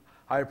raise, a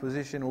higher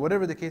position, or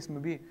whatever the case may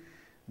be,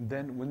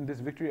 then when this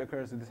victory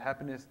occurs, this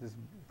happiness, this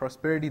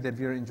prosperity that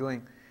we are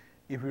enjoying,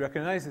 if we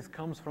recognize this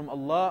comes from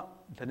Allah,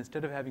 then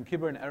instead of having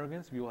kibr and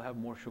arrogance, we will have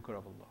more shukr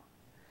of Allah.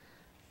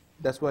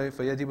 That's why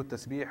فَيَجِبُ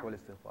التَّسْبِيحُ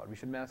وَالْإِسْتِغْفَارُ. We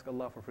should ask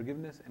Allah for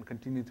forgiveness and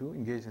continue to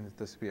engage in the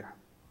tasbih.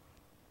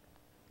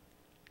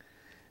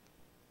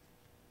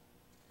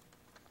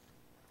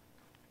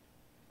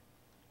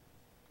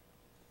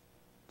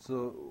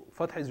 So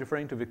Fath is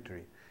referring to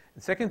victory.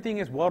 The second thing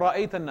is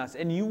وَرَأَيْتَ النَّاسِ.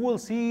 And you will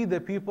see the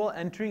people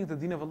entering the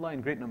deen of Allah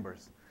in great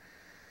numbers.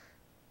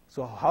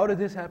 So how did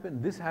this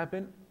happen? This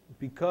happened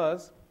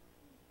because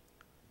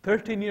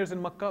 13 years in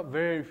Makkah,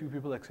 very few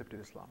people accepted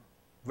Islam.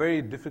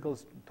 Very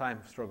difficult time,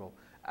 struggle.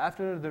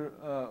 After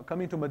the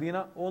coming to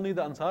Medina, only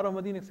the Ansar of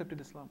Medina accepted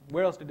Islam.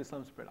 Where else did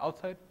Islam spread?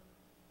 Outside?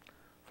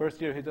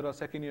 First year Hijrah,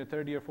 second year,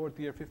 third year, fourth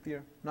year, fifth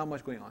year, not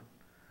much going on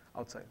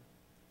outside.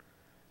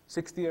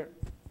 Sixth year,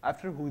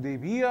 after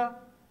Hudaybiyah,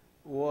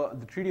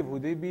 the Treaty of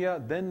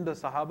Hudaybiyah, then the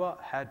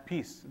Sahaba had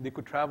peace. They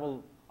could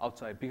travel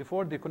outside.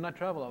 Before, they could not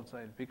travel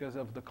outside because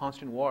of the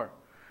constant war.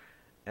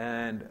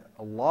 And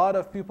a lot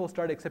of people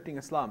started accepting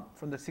Islam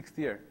from the 6th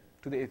year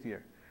to the 8th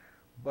year.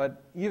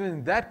 But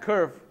even that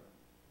curve,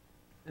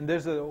 and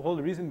there's a whole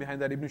reason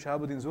behind that. Ibn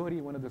Shahabuddin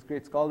Zuhri, one of the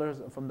great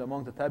scholars from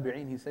among the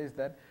Tabi'een, he says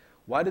that,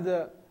 why did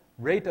the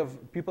rate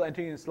of people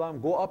entering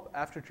Islam go up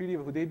after Treaty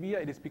of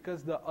Hudaybiyah? It is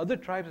because the other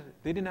tribes,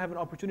 they didn't have an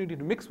opportunity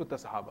to mix with the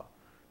Sahaba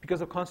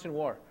because of constant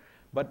war.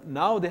 But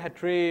now they had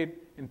trade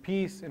and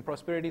peace and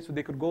prosperity, so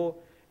they could go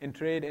and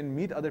trade and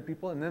meet other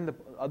people. And then the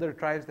other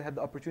tribes, they had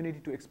the opportunity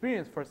to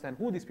experience firsthand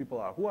who these people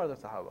are, who are the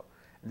Sahaba.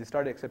 And they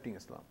started accepting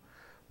Islam.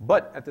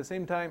 But at the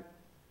same time,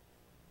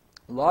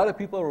 a lot of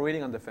people were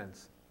waiting on the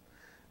fence.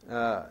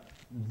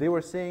 They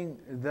were saying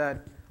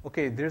that,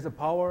 okay, there's a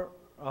power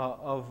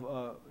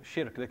of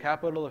shirk. The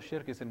capital of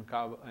shirk is in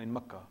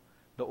Makkah,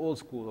 the old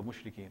school of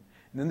mushrikeen.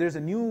 And then there's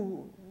a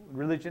new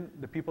religion,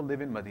 the people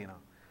live in Medina.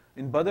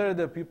 In Badr,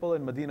 the people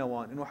in Medina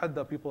won. In Uhud,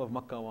 the people of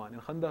Makkah won. In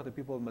Khandaq, the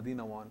people of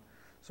Medina won.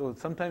 So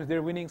sometimes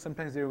they're winning,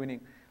 sometimes they're winning.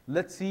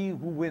 Let's see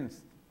who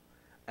wins.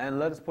 And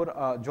let us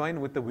join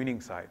with the winning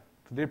side.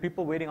 So there are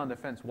people waiting on the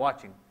fence,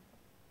 watching.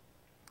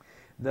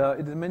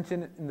 It is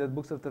mentioned in the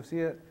books of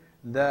Tafsir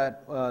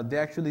that they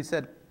actually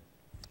said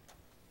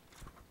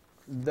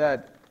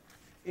that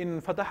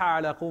in Fataha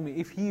ala qawmi,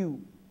 if he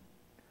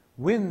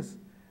wins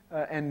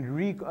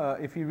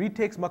if he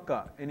retakes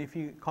Makkah and if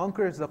he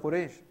conquers the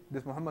Quraysh,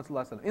 this Muhammad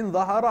sallallahu alaihi wasallam, in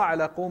dhahara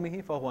ala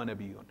qawmihi fahuwa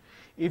nabiyyun.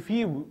 If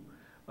he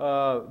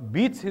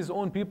beats his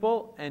own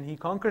people and he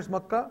conquers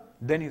Makkah,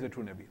 then he's a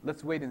true Nabi.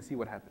 Let's wait and see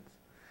what happens.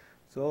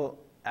 So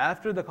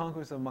after the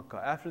conquest of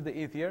Makkah, after the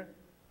 8th year,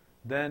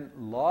 then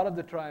a lot of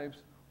the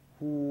tribes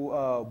who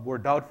were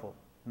doubtful,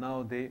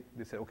 now they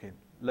said, okay,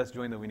 let's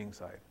join the winning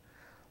side.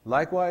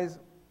 Likewise,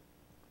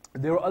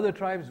 there were other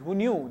tribes who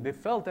knew, they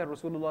felt that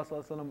Rasulullah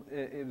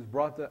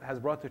has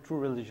brought the true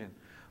religion.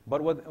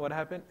 But what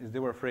happened is they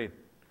were afraid.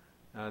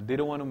 They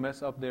don't want to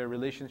mess up their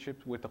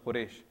relationships with the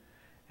Quraysh.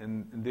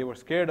 And they were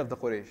scared of the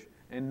Quraysh.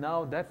 And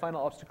now that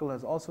final obstacle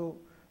has also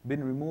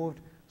been removed,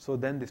 so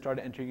then they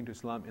started entering into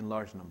Islam in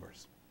large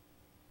numbers.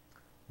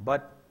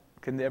 But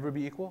can they ever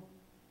be equal?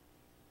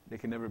 They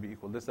can never be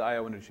equal. This is the ayah I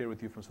wanted to share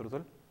with you from Surah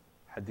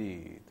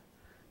Al-Hadid.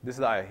 This is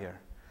the ayah here.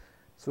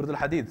 Surah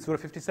Al-Hadid, Surah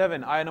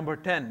 57, ayah number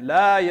 10.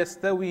 لا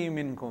يستوي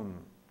منكم.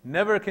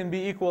 Never can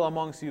be equal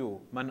amongst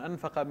you. من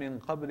أنفق من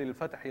قبل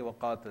الفتح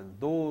وقاتل.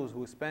 Those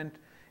who spent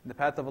in the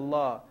path of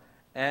Allah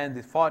and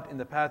they fought in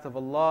the path of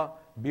Allah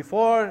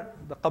before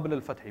the qabl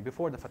al-fath,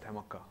 before the Fath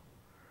Makkah.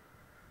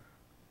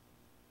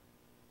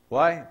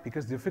 Why?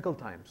 Because difficult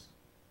times.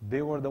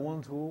 They were the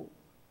ones who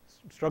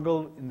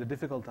struggled in the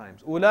difficult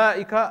times.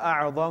 أُولَٰئِكَ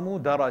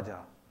أَعْظَمُ دَرَجَةً.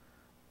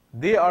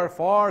 They are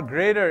far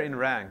greater in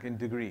rank, in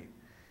degree.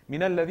 مِنَ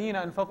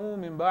الَّذِينَ أَنفَقُوا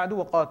مِن بَعْدُ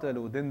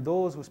وَقَاتَلُوا. Then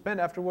those who spent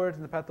afterwards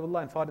in the path of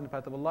Allah and fought in the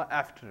path of Allah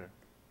after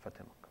Fath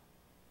Makkah.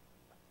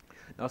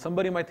 Now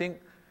somebody might think,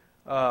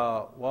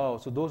 wow,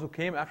 so those who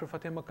came after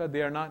Fath Makkah,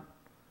 they are not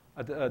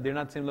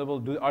the same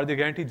level. Are they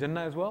guaranteed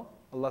Jannah as well?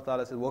 Allah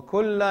Ta'ala says,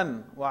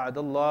 وَكُلًّا وَعَدَ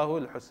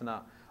اللَّهُ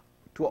الْحُسْنَى.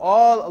 To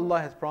all Allah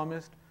has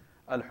promised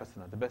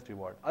al-husna, the best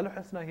reward.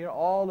 Al-husna here,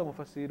 all the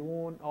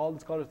mufassirun, all the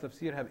scholars of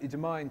tafsir have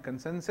ijma and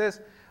consensus.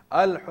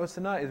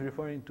 Al-husna is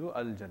referring to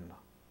al-jannah.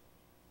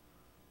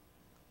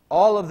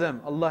 All of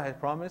them, Allah has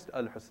promised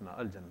al-husna,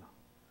 al-jannah.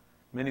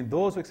 Meaning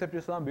those who accepted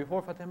Islam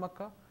before Fatih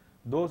Makkah,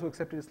 those who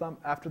accepted Islam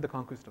after the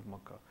conquest of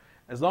Makkah.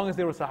 As long as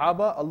they were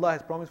Sahaba, Allah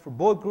has promised for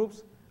both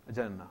groups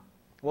Jannah.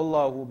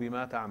 Wallahu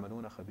bima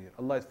ta'amaluna khabir.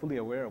 Allah is fully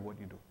aware of what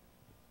you do.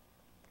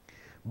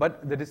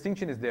 But the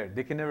distinction is there.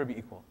 They can never be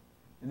equal.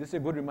 And this is a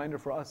good reminder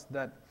for us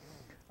that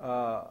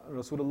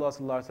Rasulullah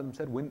ﷺ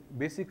said, when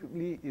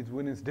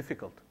it's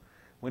difficult.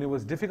 When it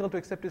was difficult to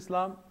accept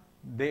Islam,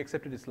 they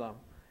accepted Islam.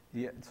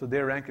 So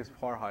their rank is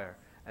far higher.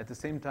 At the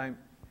same time,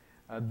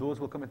 those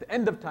will come at the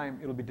end of time,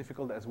 it will be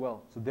difficult as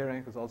well. So their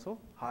rank is also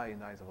high in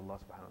the eyes of Allah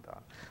subhanahu wa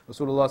ta'ala.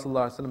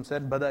 Rasulullah ﷺ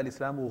said, Bada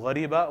al-Islamu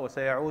ghariba wa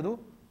sayaudu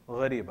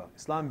ghariba.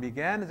 Islam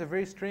began as a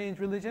very strange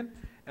religion,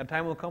 and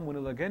time will come when it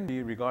will again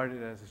be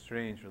regarded as a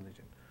strange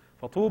religion.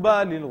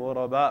 Fatuba lil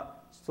ghuraba.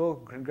 So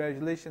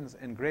congratulations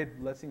and great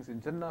blessings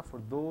in Jannah for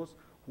those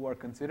who are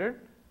considered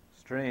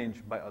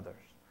strange by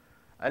others.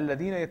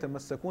 الَّذِينَ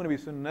يَتَمَسَّكُونَ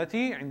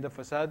بِسُنَّتِي عِنْدَ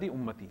فَسَادِ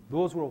أُمَّتِي.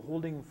 Those who are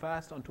holding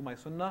fast onto my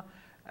sunnah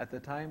at the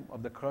time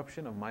of the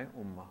corruption of my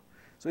ummah.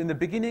 So in the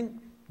beginning,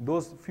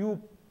 those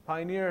few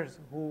pioneers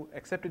who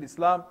accepted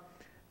Islam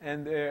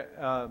and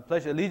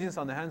pledged allegiance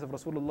on the hands of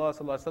Rasulullah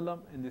ﷺ,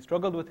 and they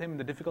struggled with him in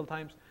the difficult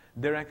times,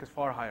 their rank is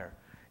far higher.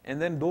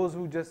 And then those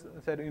who just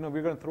said,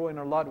 we're going to throw in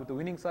our lot with the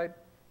winning side,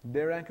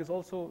 their rank is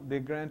also, they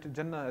granted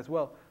Jannah as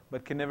well,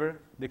 but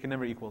they can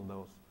never equal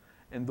those.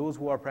 And those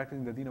who are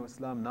practicing the deen of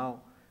Islam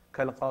now,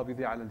 كَالْقَابِضِ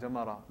عَلَى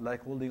الْجَمَرَةِ,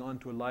 like holding on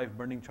to a live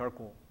burning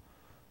charcoal,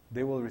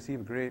 they will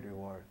receive great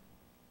reward.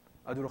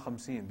 أَجْرُ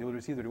خَمْسِينَ, they will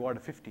receive the reward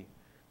of 50.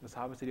 The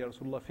Sahaba said, Ya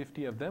Rasulullah,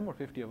 50 of them or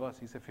 50 of us?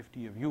 He said,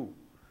 50 of you.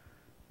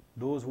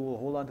 Those who will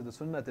hold on to the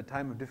sunnah at the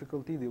time of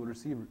difficulty, they will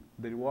receive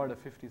the reward of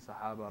 50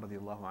 Sahaba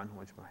radiallahu anhum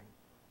ajma'in.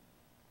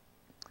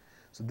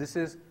 So this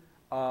is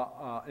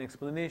an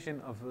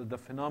explanation of the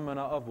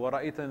phenomena of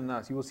وَرَأَيْتَ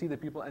النَّاسِ. You will see the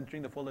people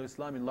entering the fold of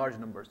Islam in large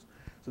numbers.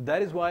 So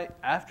that is why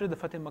after the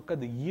Fatih Makkah,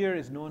 the year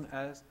is known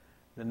as,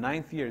 the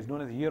 9th year is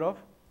known as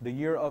the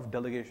year of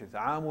delegations,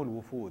 Amul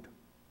Wufud.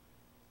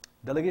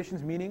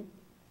 Delegations meaning,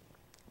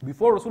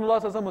 before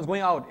Rasulullah ﷺ was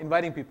going out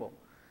inviting people,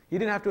 he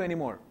didn't have to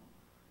anymore.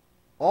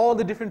 All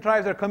the different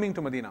tribes are coming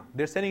to Medina.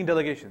 They're sending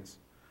delegations.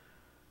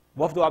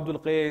 Wafdu Abdul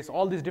Qais,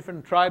 all these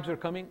different tribes are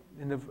coming.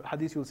 In the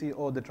hadith you'll see,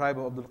 oh, the tribe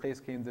of Abdul Qais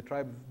came,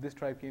 this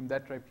tribe came,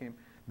 that tribe came.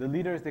 The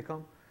leaders, they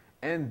come.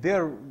 And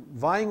they're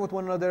vying with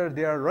one another,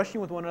 they are rushing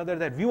with one another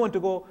that we want to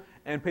go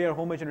and pay our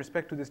homage and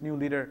respect to this new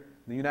leader,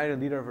 the united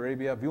leader of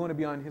Arabia. We want to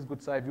be on his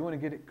good side. We want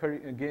to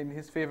gain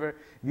his favor.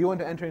 We want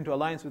to enter into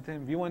alliance with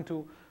him. We want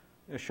to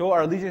show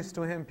our allegiance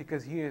to him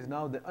because he is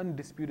now the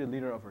undisputed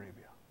leader of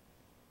Arabia.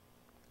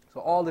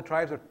 So all the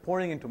tribes are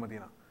pouring into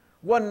Medina.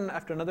 One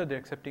after another, they're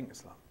accepting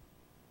Islam.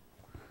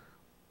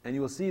 And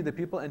you will see the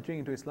people entering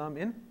into Islam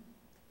in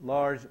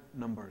large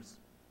numbers.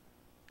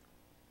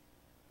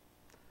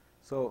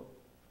 So,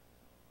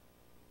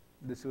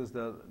 this was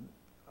the,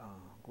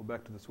 go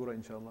back to the surah,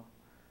 InShaAllah.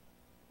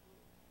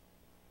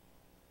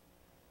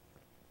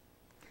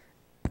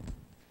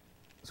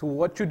 So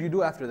what should you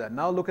do after that?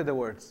 Now look at the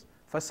words.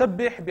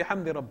 فَسَبِّحْ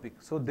بِحَمْدِ رَبِّكَ.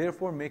 So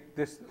therefore make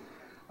this,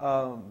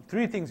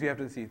 3 things we have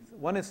to see.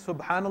 One is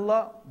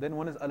Subhanallah, then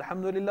one is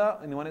Alhamdulillah,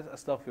 and one is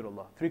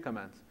Astaghfirullah. 3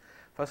 commands.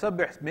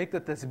 فَسَبِّحْ, make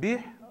the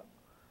tasbih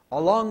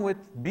along with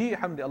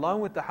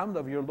along with the hamd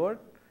of your Lord,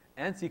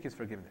 and seek His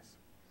forgiveness.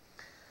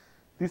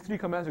 These 3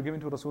 commands were given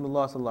to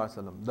Rasulullah sallallahu alaihi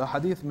wasallam. The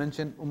hadith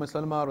mentioned,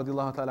 Salma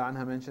radiallahu ta'ala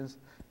anha mentions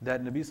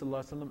that Nabi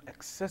sallallahu alaihi wasallam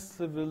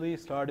excessively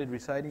started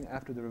reciting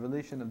after the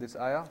revelation of this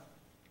ayah,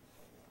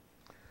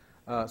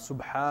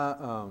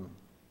 Subhanallah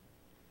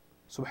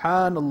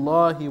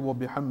wa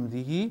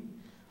bihamdihi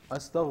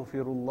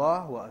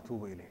astaghfirullah wa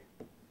atubu ilayh.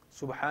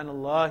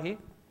 Subhanallah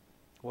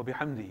wa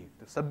bihamdihi.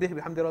 Sabbih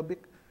bihamdi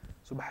rabbik.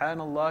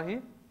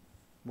 Subhanallah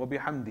wa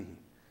bihamdihi.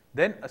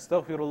 Then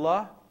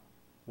astaghfirullah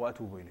wa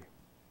atubu ilayh.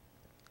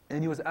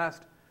 And he was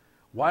asked,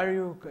 why are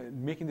you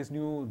making this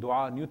new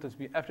dua, new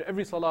tasbih, after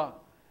every salah,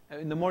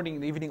 in the morning,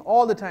 in the evening,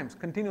 all the times,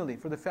 continually,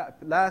 for the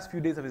last few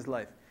days of his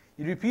life?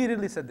 He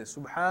repeatedly said this,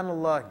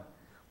 Subhanallah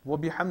wa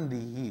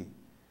bihamdihi,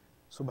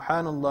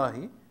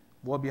 Subhanallah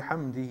wa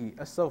bihamdihi,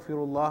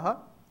 astaghfirullah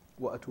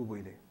wa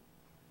atubu ilayh.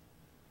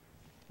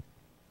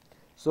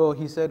 So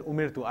he said,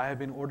 Umirtu, I have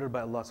been ordered by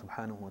Allah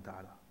subhanahu wa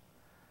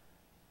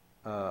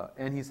ta'ala.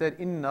 And he said,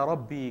 Inna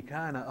Rabbi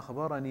kana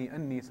akhbarani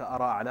anni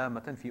sa'ara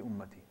alamatan fi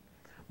ummati.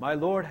 My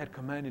Lord had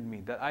commanded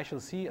me that I shall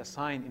see a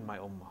sign in my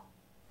ummah.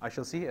 I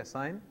shall see a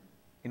sign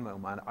in my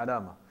ummah, an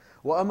alama.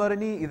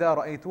 وَأَمَرَنِي إِذَا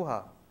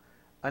رَأَيْتُهَا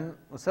أَنْ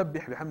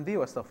أُسَبِّحْ بِحَمْدِي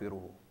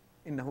وَأَسْتَغْفِرُهُ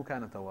إِنَّهُ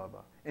كَانَ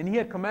تَوَّابًا. And He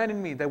had commanded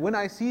me that when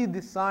I see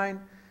this sign,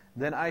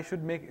 then I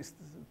should make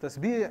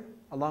tasbih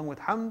along with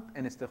hamd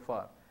and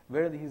istighfar.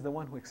 Verily, He is the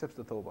one who accepts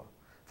the tawbah.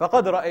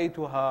 فَقَدْ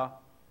رَأَيْتُهَا.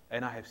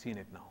 And I have seen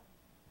it now.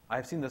 I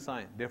have seen the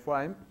sign. Therefore,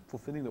 I am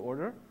fulfilling the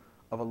order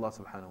of Allah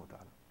subhanahu wa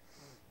ta'ala.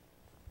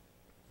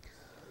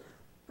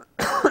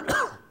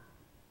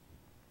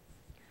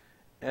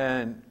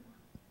 And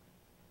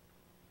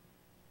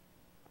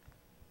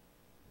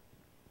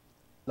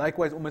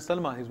likewise,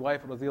 Salma, his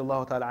wife,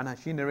 radiallahu ta'ala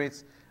anha, she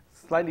narrates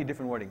slightly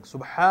different wording.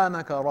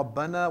 Subhanaka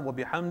Rabbana wa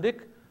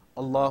bihamdik,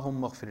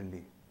 Allahumma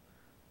ghfirli.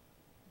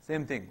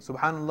 Same thing.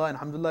 Subhanallah and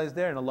Alhamdulillah is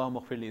there, and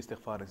Allahumma ghfirli,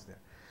 istighfar is there.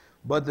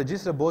 But the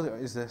gist of both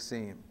is the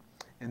same.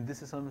 And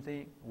this is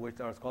something which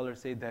our scholars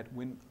say that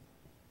when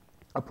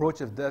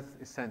approach of death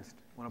is sensed,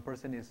 when a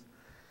person is,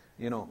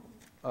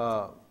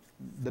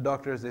 the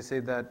doctors, they say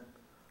that,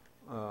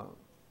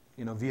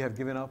 we have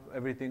given up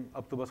everything,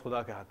 ab to bas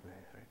khuda ke haath mein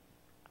hai, right?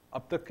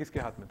 Ab tak kiske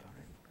haath mein tha,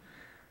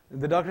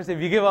 right? The doctors say,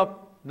 we give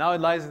up, now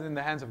it lies in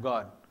the hands of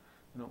God.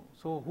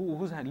 So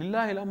whose hand?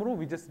 Lillahi al-amru,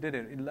 we just did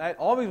it. It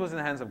always was in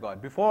the hands of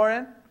God, before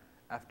and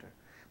after.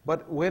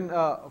 But when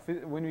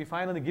we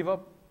finally give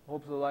up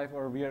hopes of life,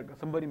 or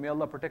somebody, may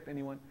Allah protect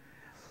anyone,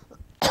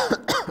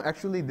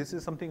 actually this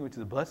is something which is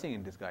a blessing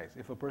in disguise.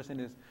 If a person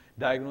is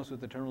diagnosed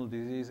with a terminal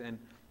disease and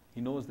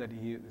he knows that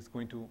he is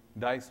going to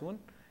die soon,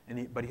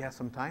 but he has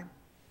some time,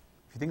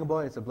 if you think about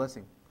it, it's a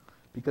blessing.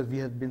 Because we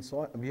have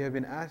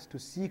been asked to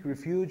seek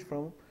refuge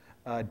from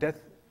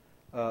death,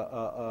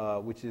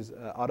 which is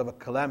out of a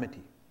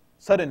calamity,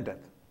 sudden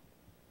death.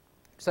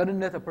 Sudden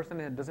death, a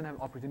person doesn't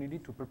have opportunity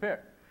to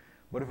prepare.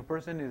 But if a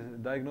person is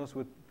diagnosed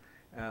with,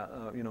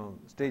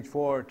 stage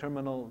 4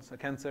 terminal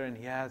cancer, and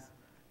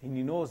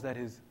he knows that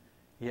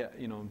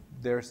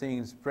they're saying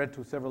it's spread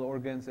to several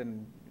organs,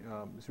 and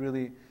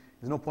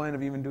there's no point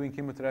of even doing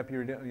chemotherapy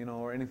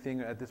or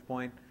anything at this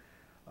point.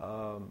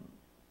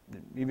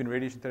 Even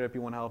radiation therapy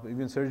won't help.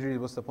 Even surgery,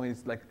 what's the point?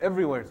 It's like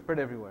everywhere, spread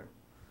everywhere.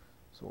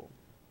 So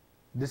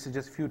this is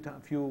just few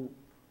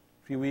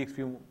weeks,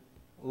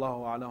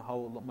 Allahu A'lam,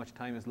 how much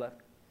time is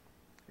left.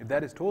 If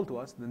that is told to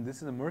us, then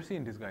this is a mercy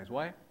in disguise.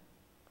 Why?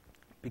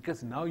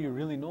 Because now you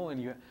really know,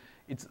 and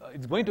it's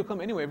going to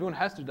come anyway. Everyone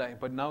has to die,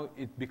 but now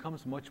it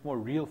becomes much more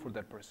real for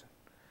that person.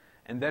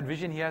 And that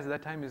vision he has at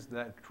that time is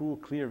that true,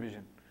 clear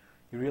vision.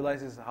 He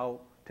realizes how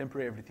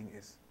temporary everything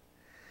is.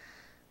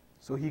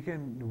 So he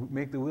can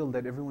make the will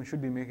that everyone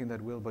should be making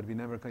that will, but we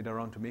never get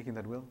around to making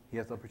that will. He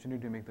has the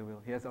opportunity to make the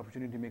will. He has the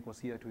opportunity to make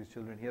wasiyah to his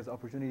children. He has the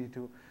opportunity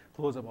to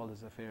close up all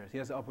his affairs. He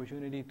has the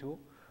opportunity to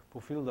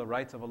fulfill the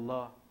rights of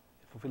Allah,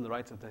 fulfill the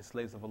rights of the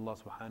slaves of Allah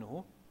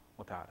subhanahu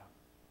wa ta'ala.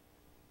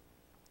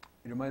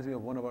 It reminds me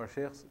of one of our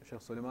sheikhs,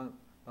 Shaykh Sulaiman,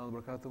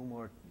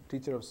 our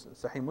teacher of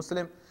Sahih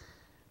Muslim.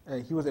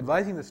 He was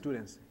advising the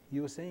students. He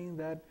was saying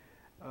that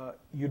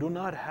you do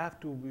not have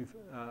to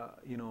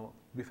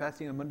be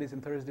fasting on Mondays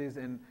and Thursdays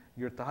and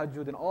your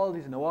tahajjud and all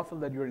these nawafil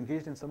that you're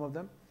engaged in, some of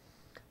them.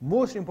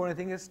 Most important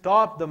thing is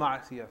stop the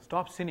ma'asiyah,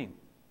 stop sinning.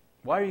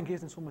 Why are you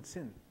engaged in so much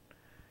sin?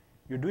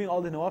 You're doing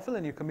all the nawafil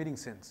and you're committing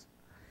sins.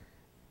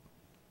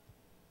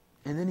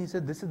 And then he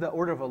said, this is the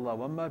order of Allah.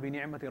 وَمَّا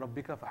بِنِعْمَةِ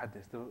رَبِّكَ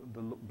فَحَدِّثْ.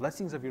 The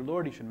blessings of your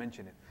Lord, you should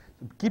mention it.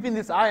 So keeping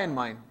this ayah in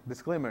mind,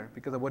 disclaimer,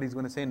 because of what he's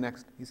going to say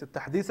next. He said,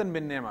 تَحْدِيثًا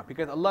بِالنِّعْمَةِ.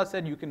 Because Allah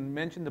said you can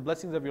mention the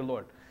blessings of your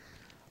Lord.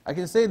 I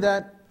can say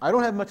that I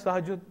don't have much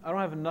tahajjud, I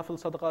don't have nafil,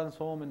 sadaqah and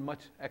so on, and much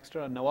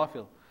extra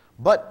nawafil.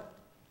 But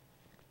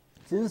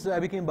since I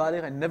became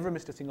baligh, I never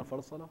missed a single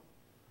farz salah.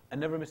 I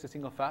never missed a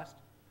single fast.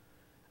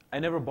 I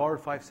never borrowed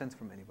 5 cents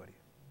from anybody.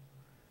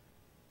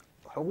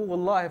 Huquq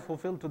Allah I have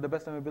fulfilled to the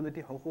best of my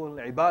ability. Huquq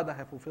al-ibadah I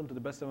have fulfilled to the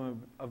best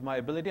of my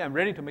ability. I'm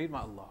ready to meet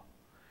my Allah.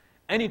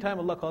 Anytime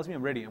Allah calls me,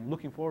 I'm ready. I'm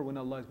looking forward when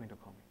Allah is going to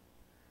call me.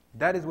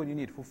 That is what you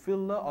need.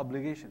 Fulfill the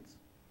obligations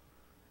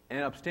and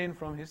abstain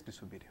from His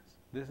disobedience.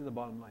 This is the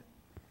bottom line.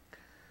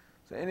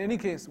 So in any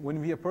case,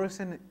 when a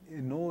person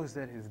knows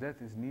that his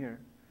death is near,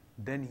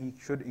 then he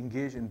should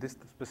engage in this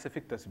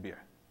specific tasbih.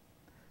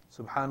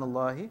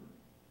 Subhanallahi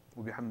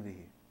wa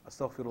bihamdihi.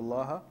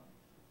 Astaghfirullah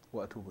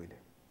wa atubu ilayh.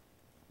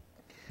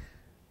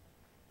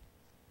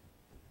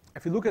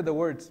 If you look at the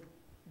words,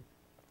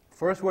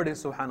 first word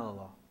is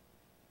Subhanallah.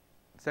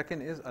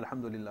 Second is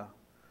Alhamdulillah.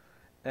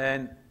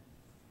 And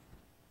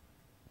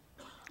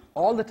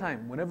all the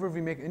time, whenever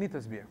we make any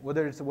tasbih,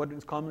 whether it's what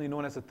is commonly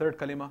known as the third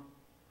kalima,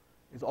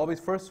 it's always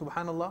first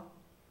Subhanallah,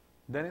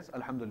 then it's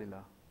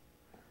Alhamdulillah.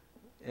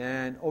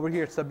 And over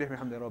here, it's Sabbih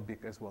bihamdi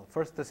rabbik as well.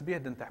 First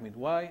tasbih, then tahmid.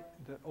 Why?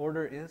 The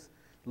order is,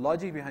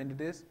 logic behind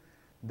it is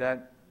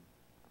that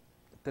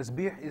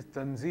tasbih is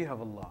tanzih of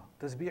Allah.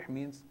 Tasbih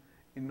means,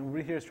 over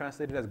here is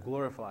translated as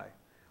glorify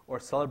or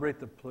celebrate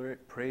the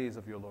praise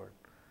of your Lord.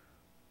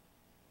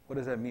 What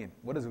does that mean?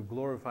 What does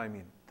glorify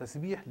mean?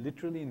 Tasbih,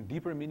 literally in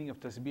deeper meaning of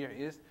tasbih,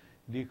 is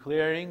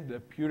declaring the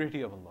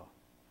purity of Allah.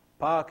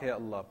 Pak hai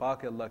Allah,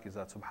 Pak hai Allah ki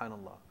zat,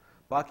 Subhanallah.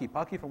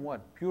 Paki from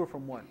what? Pure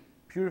from what?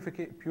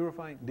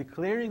 Purifying,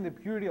 declaring the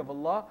purity of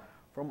Allah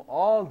from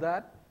all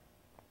that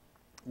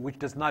which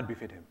does not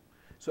befit Him.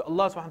 So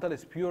Allah subhanahu wa ta'ala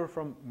is pure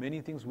from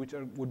many things which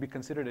would be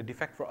considered a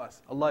defect for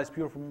us. Allah is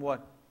pure from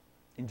what?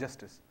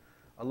 Injustice.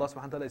 Allah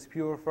subhanahu wa ta'ala is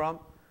pure from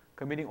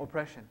committing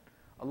oppression.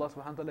 Allah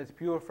subhanahu wa ta'ala is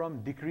pure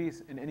from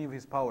decrease in any of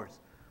His powers.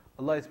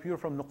 Allah is pure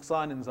from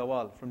nuqsan and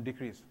zawal, from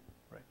decrease.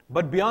 Right?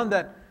 But beyond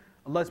that,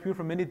 Allah is pure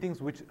from many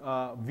things which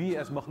we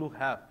as makhluk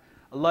have.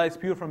 Allah is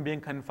pure from being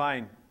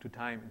confined to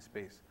time and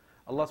space.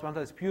 Allah subhanahu wa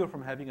ta'ala is pure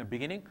from having a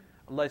beginning.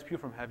 Allah is pure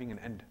from having an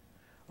end.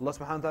 Allah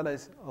subhanahu wa ta'ala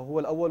is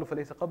هو الأول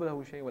فليس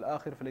قبله شيء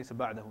والآخر فليس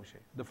بعده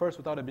شيء. The first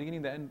without a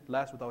beginning, the end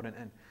last without an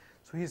end.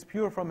 So He is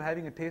pure from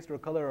having a taste or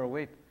color or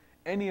weight.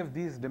 Any of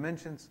these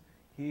dimensions,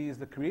 He is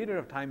the creator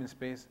of time and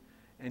space,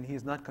 and He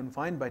is not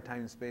confined by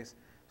time and space.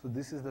 So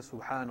this is the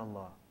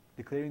Subhanallah,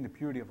 declaring the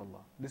purity of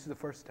Allah. This is the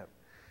first step.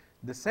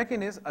 The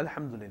second is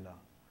Alhamdulillah.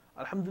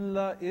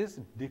 Alhamdulillah is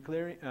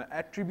declaring,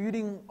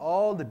 attributing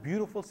all the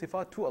beautiful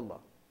sifat to Allah.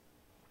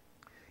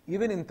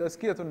 Even in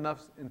Tazkiyatun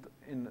Nafs,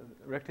 in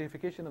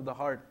rectification of the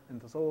heart, in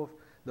Tasawwuf,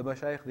 the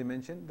Mashayikh, they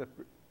mentioned that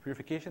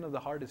purification of the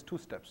heart is 2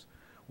 steps.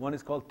 One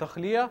is called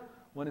Takhliya,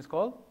 one is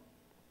called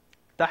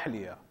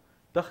Tahliya.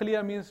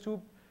 Takhliya means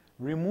to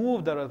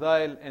remove the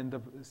radhail and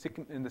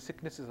the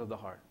sicknesses of the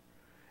heart.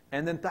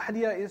 And then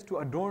Tahliya is to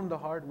adorn the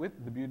heart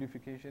with the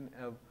beautification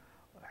of,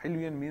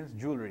 Hilyan means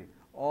jewelry,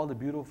 all the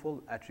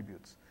beautiful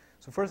attributes.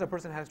 So first a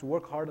person has to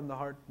work hard on the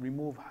heart,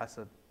 remove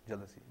hasad,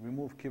 jealousy,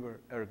 remove kibr,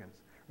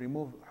 arrogance,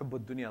 remove hubb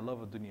al-dunya,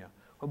 love of dunya,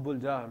 hubb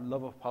al-jah,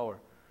 love of power.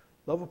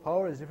 Love of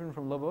power is different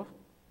from love of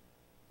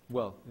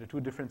wealth. They're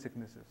 2 different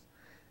sicknesses.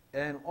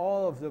 And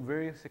all of the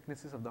various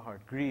sicknesses of the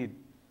heart, greed,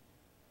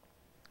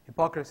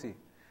 hypocrisy.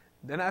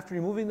 Then after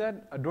removing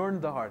that,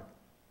 adorn the heart.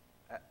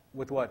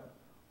 With what?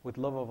 With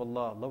love of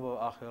Allah, love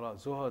of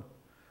akhirah, zuhud,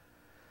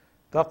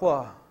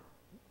 taqwa,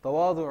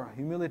 tawadu',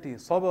 humility,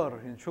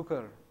 sabr, and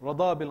shukr,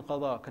 rada bil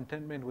qada,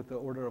 contentment with the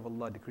order of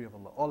Allah, decree of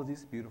Allah. All of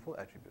these beautiful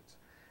attributes.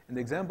 And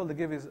the example they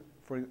give is,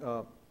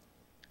 for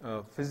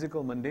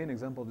physical, mundane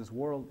example of this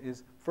world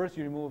is, first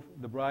you remove,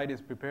 the bride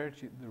is prepared,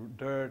 the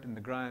dirt and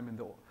the grime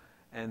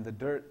and the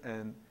dirt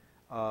and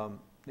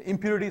the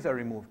impurities are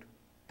removed.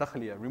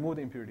 Takhliya, remove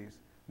the impurities.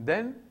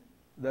 Then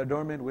the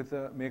adornment with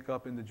the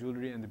makeup and the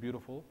jewelry and the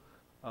beautiful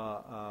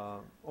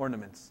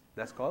ornaments.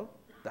 That's called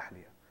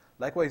Tahliya.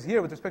 Likewise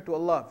here with respect to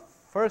Allah,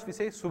 first we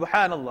say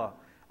Subhanallah.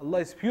 Allah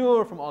is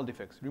pure from all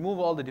defects. Remove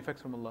all the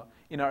defects from Allah.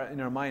 In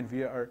our mind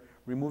we are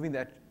removing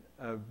that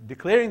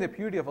declaring the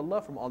purity of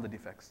Allah from all the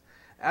defects.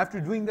 After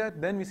doing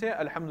that, then we say,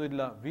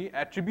 Alhamdulillah, we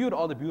attribute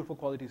all the beautiful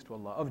qualities to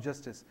Allah, of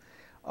justice,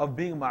 of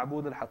being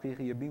Ma'bud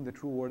al-Haqiqi, of being the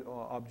true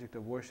object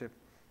of worship,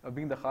 of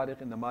being the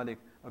Khaliq and the Malik,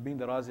 of being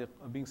the Raziq,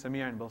 of being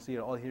Sami' and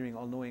Basir, all hearing,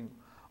 all knowing,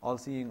 all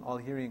seeing, all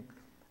hearing,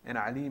 and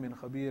Alim and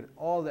Khabir,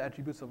 all the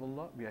attributes of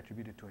Allah, we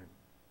attribute it to Him.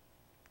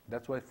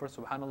 That's why first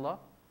Subhanallah,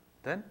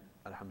 then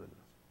Alhamdulillah.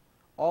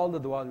 All the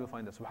du'as you'll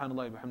find that,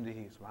 Subhanallah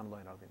bihamdihi,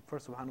 Subhanallah al-Azim.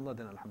 First Subhanallah,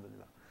 then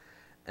Alhamdulillah.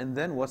 And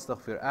then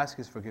wastaghfir, ask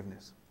His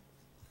forgiveness.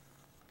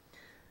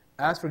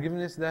 Ask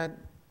forgiveness that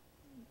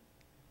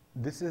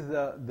this is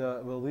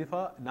the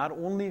wazifa, not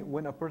only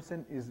when a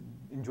person is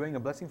enjoying a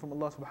blessing from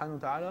Allah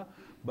subhanahu wa ta'ala,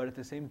 but at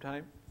the same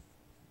time,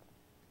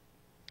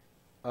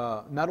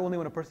 not only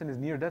when a person is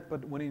near death,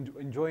 but when he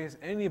enjoys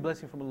any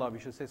blessing from Allah, we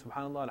should say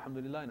Subhanallah,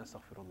 Alhamdulillah, and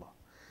Astaghfirullah.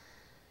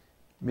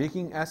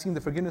 Asking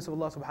the forgiveness of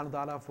Allah subhanahu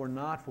wa ta'ala for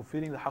not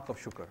fulfilling the haqq of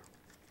shukr.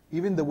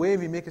 Even the way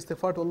we make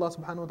istighfar to Allah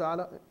subhanahu wa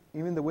ta'ala,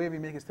 even the way we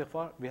make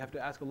istighfar, we have to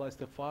ask Allah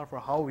istighfar for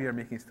how we are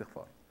making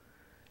istighfar.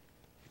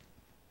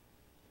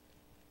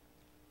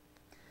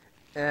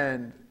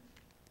 And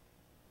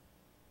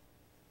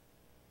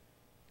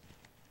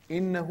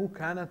إِنَّهُ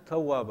كَانَ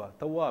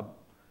تَوَّابًا.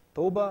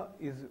 Tawbah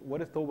is, what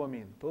does tawbah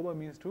mean? Tawbah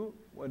means to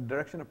what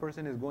direction a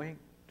person is going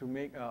to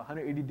make a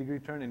 180-degree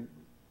turn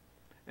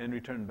and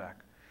return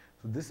back.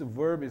 So this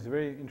verb is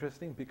very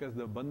interesting because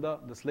the banda,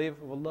 the slave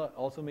of Allah,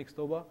 also makes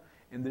tawbah,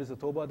 and there is a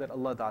tawbah that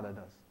Allah Ta'ala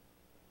does.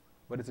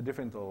 But it's a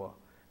different tawbah.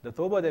 The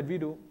tawbah that we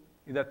do,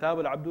 إِذَا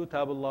تَابَ الْعَبْدُ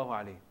تَابَ اللَّهُ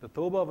عَلَيْهِ. The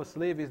tawbah of a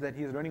slave is that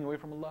he is running away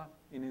from Allah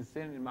in his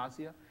sin, in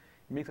ma'asiyah.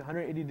 He makes a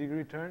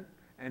 180-degree turn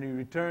and he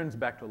returns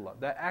back to Allah.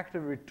 That act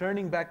of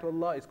returning back to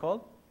Allah is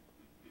called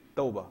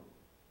tawbah.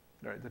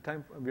 Right, the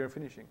time we are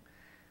finishing.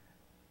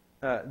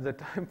 The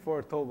time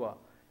for tawbah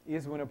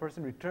is when a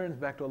person returns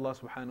back to Allah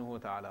subhanahu wa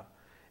ta'ala.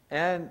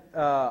 And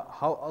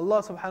how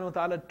Allah subhanahu wa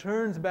ta'ala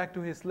turns back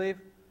to His slave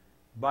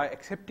by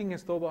accepting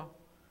his tawbah.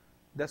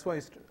 That's why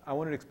I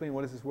wanted to explain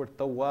what is this word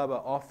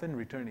tawwaba, often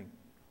returning.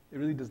 It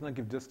really does not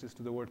give justice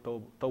to the word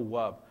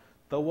tawwab.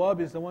 Tawwab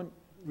is the one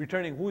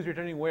returning. Who is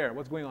returning where?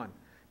 What's going on?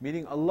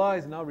 Meaning Allah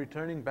is now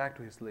returning back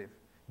to His slave.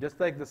 Just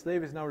like the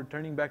slave is now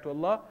returning back to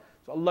Allah,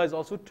 so Allah is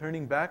also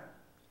turning back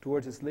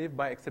towards His slave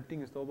by accepting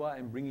his tawbah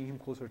and bringing him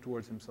closer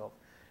towards Himself.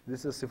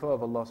 This is sifah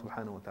of Allah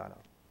subhanahu wa ta'ala.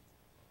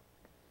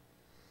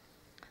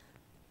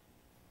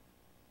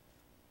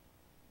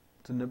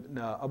 So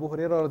Abu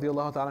Hurairah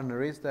radiallahu ta'ala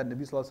narrates that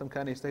Nabi sallallahu alayhi wa sallam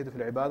كان يجتهد في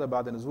العبادة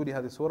بعد نزول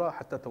هذه السورة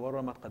حتى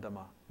تورمت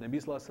قدمه.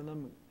 Nabi sallallahu alayhi wa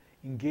sallam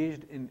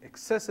engaged in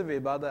excessive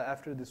ibadah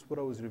after this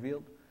surah was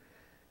revealed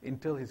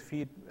until his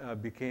feet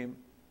became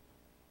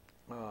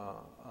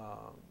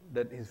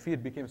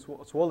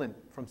swollen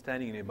from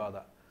standing in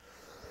ibadah.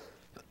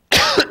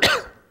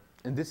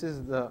 And this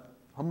is the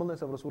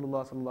humbleness of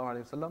Rasulullah sallallahu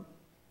alaihi wasallam,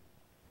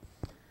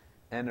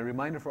 and a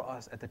reminder for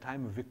us at the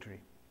time of victory,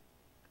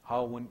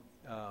 how when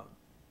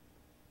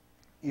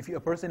if a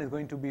person is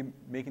going to be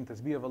making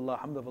tasbih of Allah,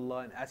 hamd of Allah,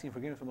 and asking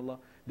forgiveness from Allah,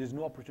 there's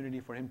no opportunity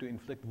for him to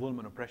inflict zulm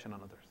and oppression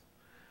on others.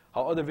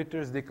 How other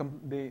victors they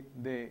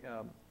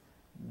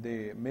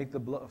make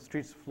the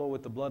streets flow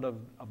with the blood of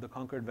the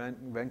conquered,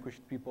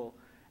 vanquished people,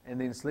 and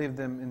they enslave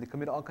them, and they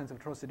commit all kinds of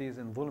atrocities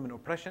and zulm and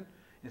oppression.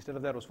 Instead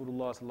of that,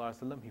 Rasulullah sallallahu alaihi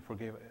wasallam, he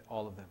forgave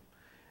all of them.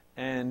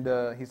 And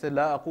he said,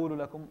 لا أقول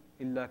لكم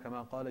إلا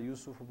كما قال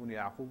يوسف بن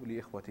يعقوب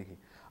لإخوته.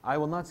 I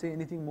will not say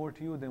anything more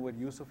to you than what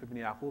Yusuf ibn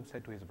Yaqub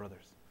said to his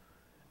brothers.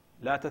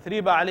 لا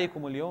تثريب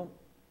عليكم اليوم.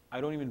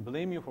 I don't even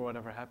blame you for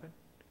whatever happened.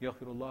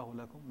 يغفر الله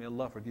لكم. May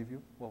Allah forgive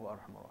you. وهو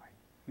أرحم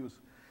الراحمين.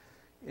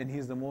 And he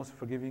is the most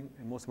forgiving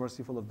and most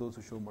merciful of those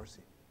who show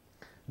mercy.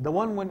 The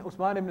one when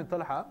Uthman ibn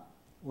Talha,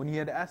 when he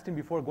had asked him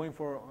before going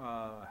for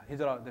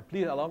hijrah, that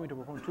please allow me to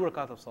perform 2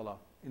 rakats of salah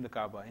in the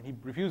Kaaba, and he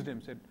refused him,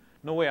 said,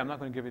 no way, I'm not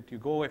going to give it to you,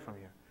 go away from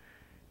here.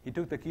 He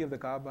took the key of the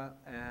Kaaba,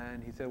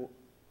 and he said,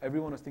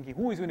 everyone was thinking,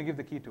 who is going to give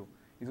the key to?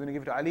 He's going to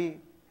give it to Ali,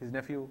 his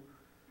nephew,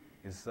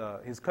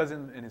 his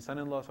cousin and his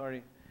son-in-law,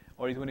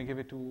 or he's going to give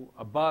it to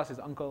Abbas, his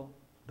uncle,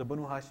 the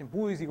Banu Hashim.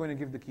 Who is he going to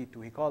give the key to?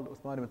 He called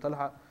Uthman ibn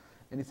Talha,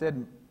 and he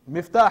said,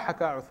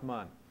 Miftahaka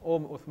Uthman. Oh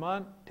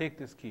Uthman, take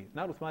this key.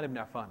 Not Uthman ibn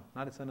Affan,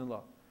 not his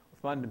son-in-law.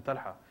 Uthman ibn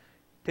Talha.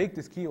 Take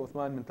this key,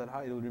 Uthman ibn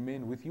Talha, it will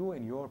remain with you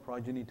and your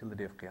progeny till the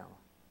day of Qiyamah.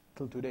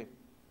 Till today.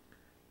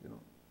 You know,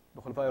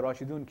 the Khulafai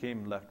Rashidun came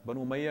and left.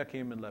 Banu Umayyah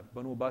came and left.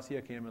 Banu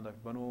Abbasiyah came and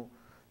left.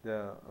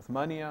 The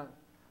Uthmaniyah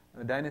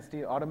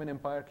dynasty, Ottoman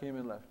Empire came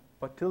and left.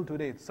 But till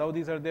today,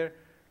 Saudis are there.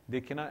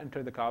 They cannot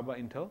enter the Kaaba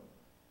until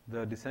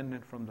the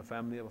descendant from the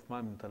family of Uthman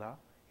ibn Talha,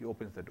 he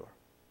opens the door.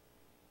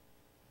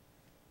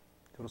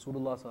 So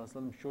Rasulullah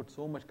ﷺ showed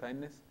so much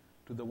kindness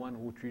to the one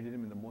who treated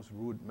him in the most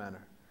rude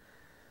manner.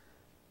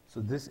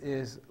 So this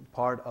is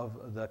part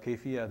of the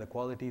kayfiyah, the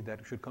quality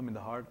that should come in the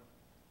heart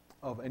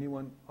of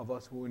anyone of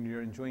us who when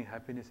you're enjoying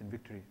happiness and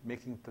victory,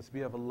 making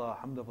tasbih of Allah,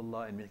 hamd of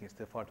Allah, and making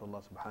istighfar to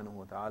Allah subhanahu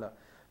wa ta'ala.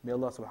 May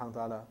Allah subhanahu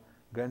wa ta'ala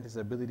grant His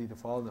ability to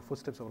follow in the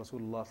footsteps of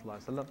Rasulullah sallallahu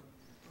alaihi wasallam.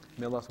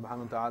 May Allah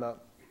subhanahu wa ta'ala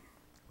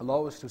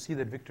allow us to see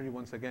that victory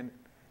once again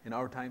in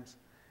our times,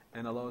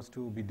 and allow us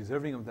to be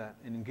deserving of that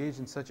and engage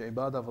in such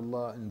ibadah of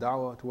Allah and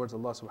da'wah towards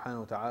Allah subhanahu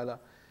wa ta'ala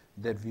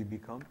that we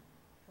become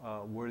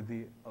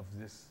worthy of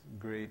this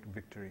great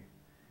victory.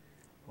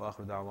 Wa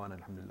akhiru da'wana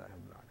alhamdulillahi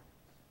rabbil alamin.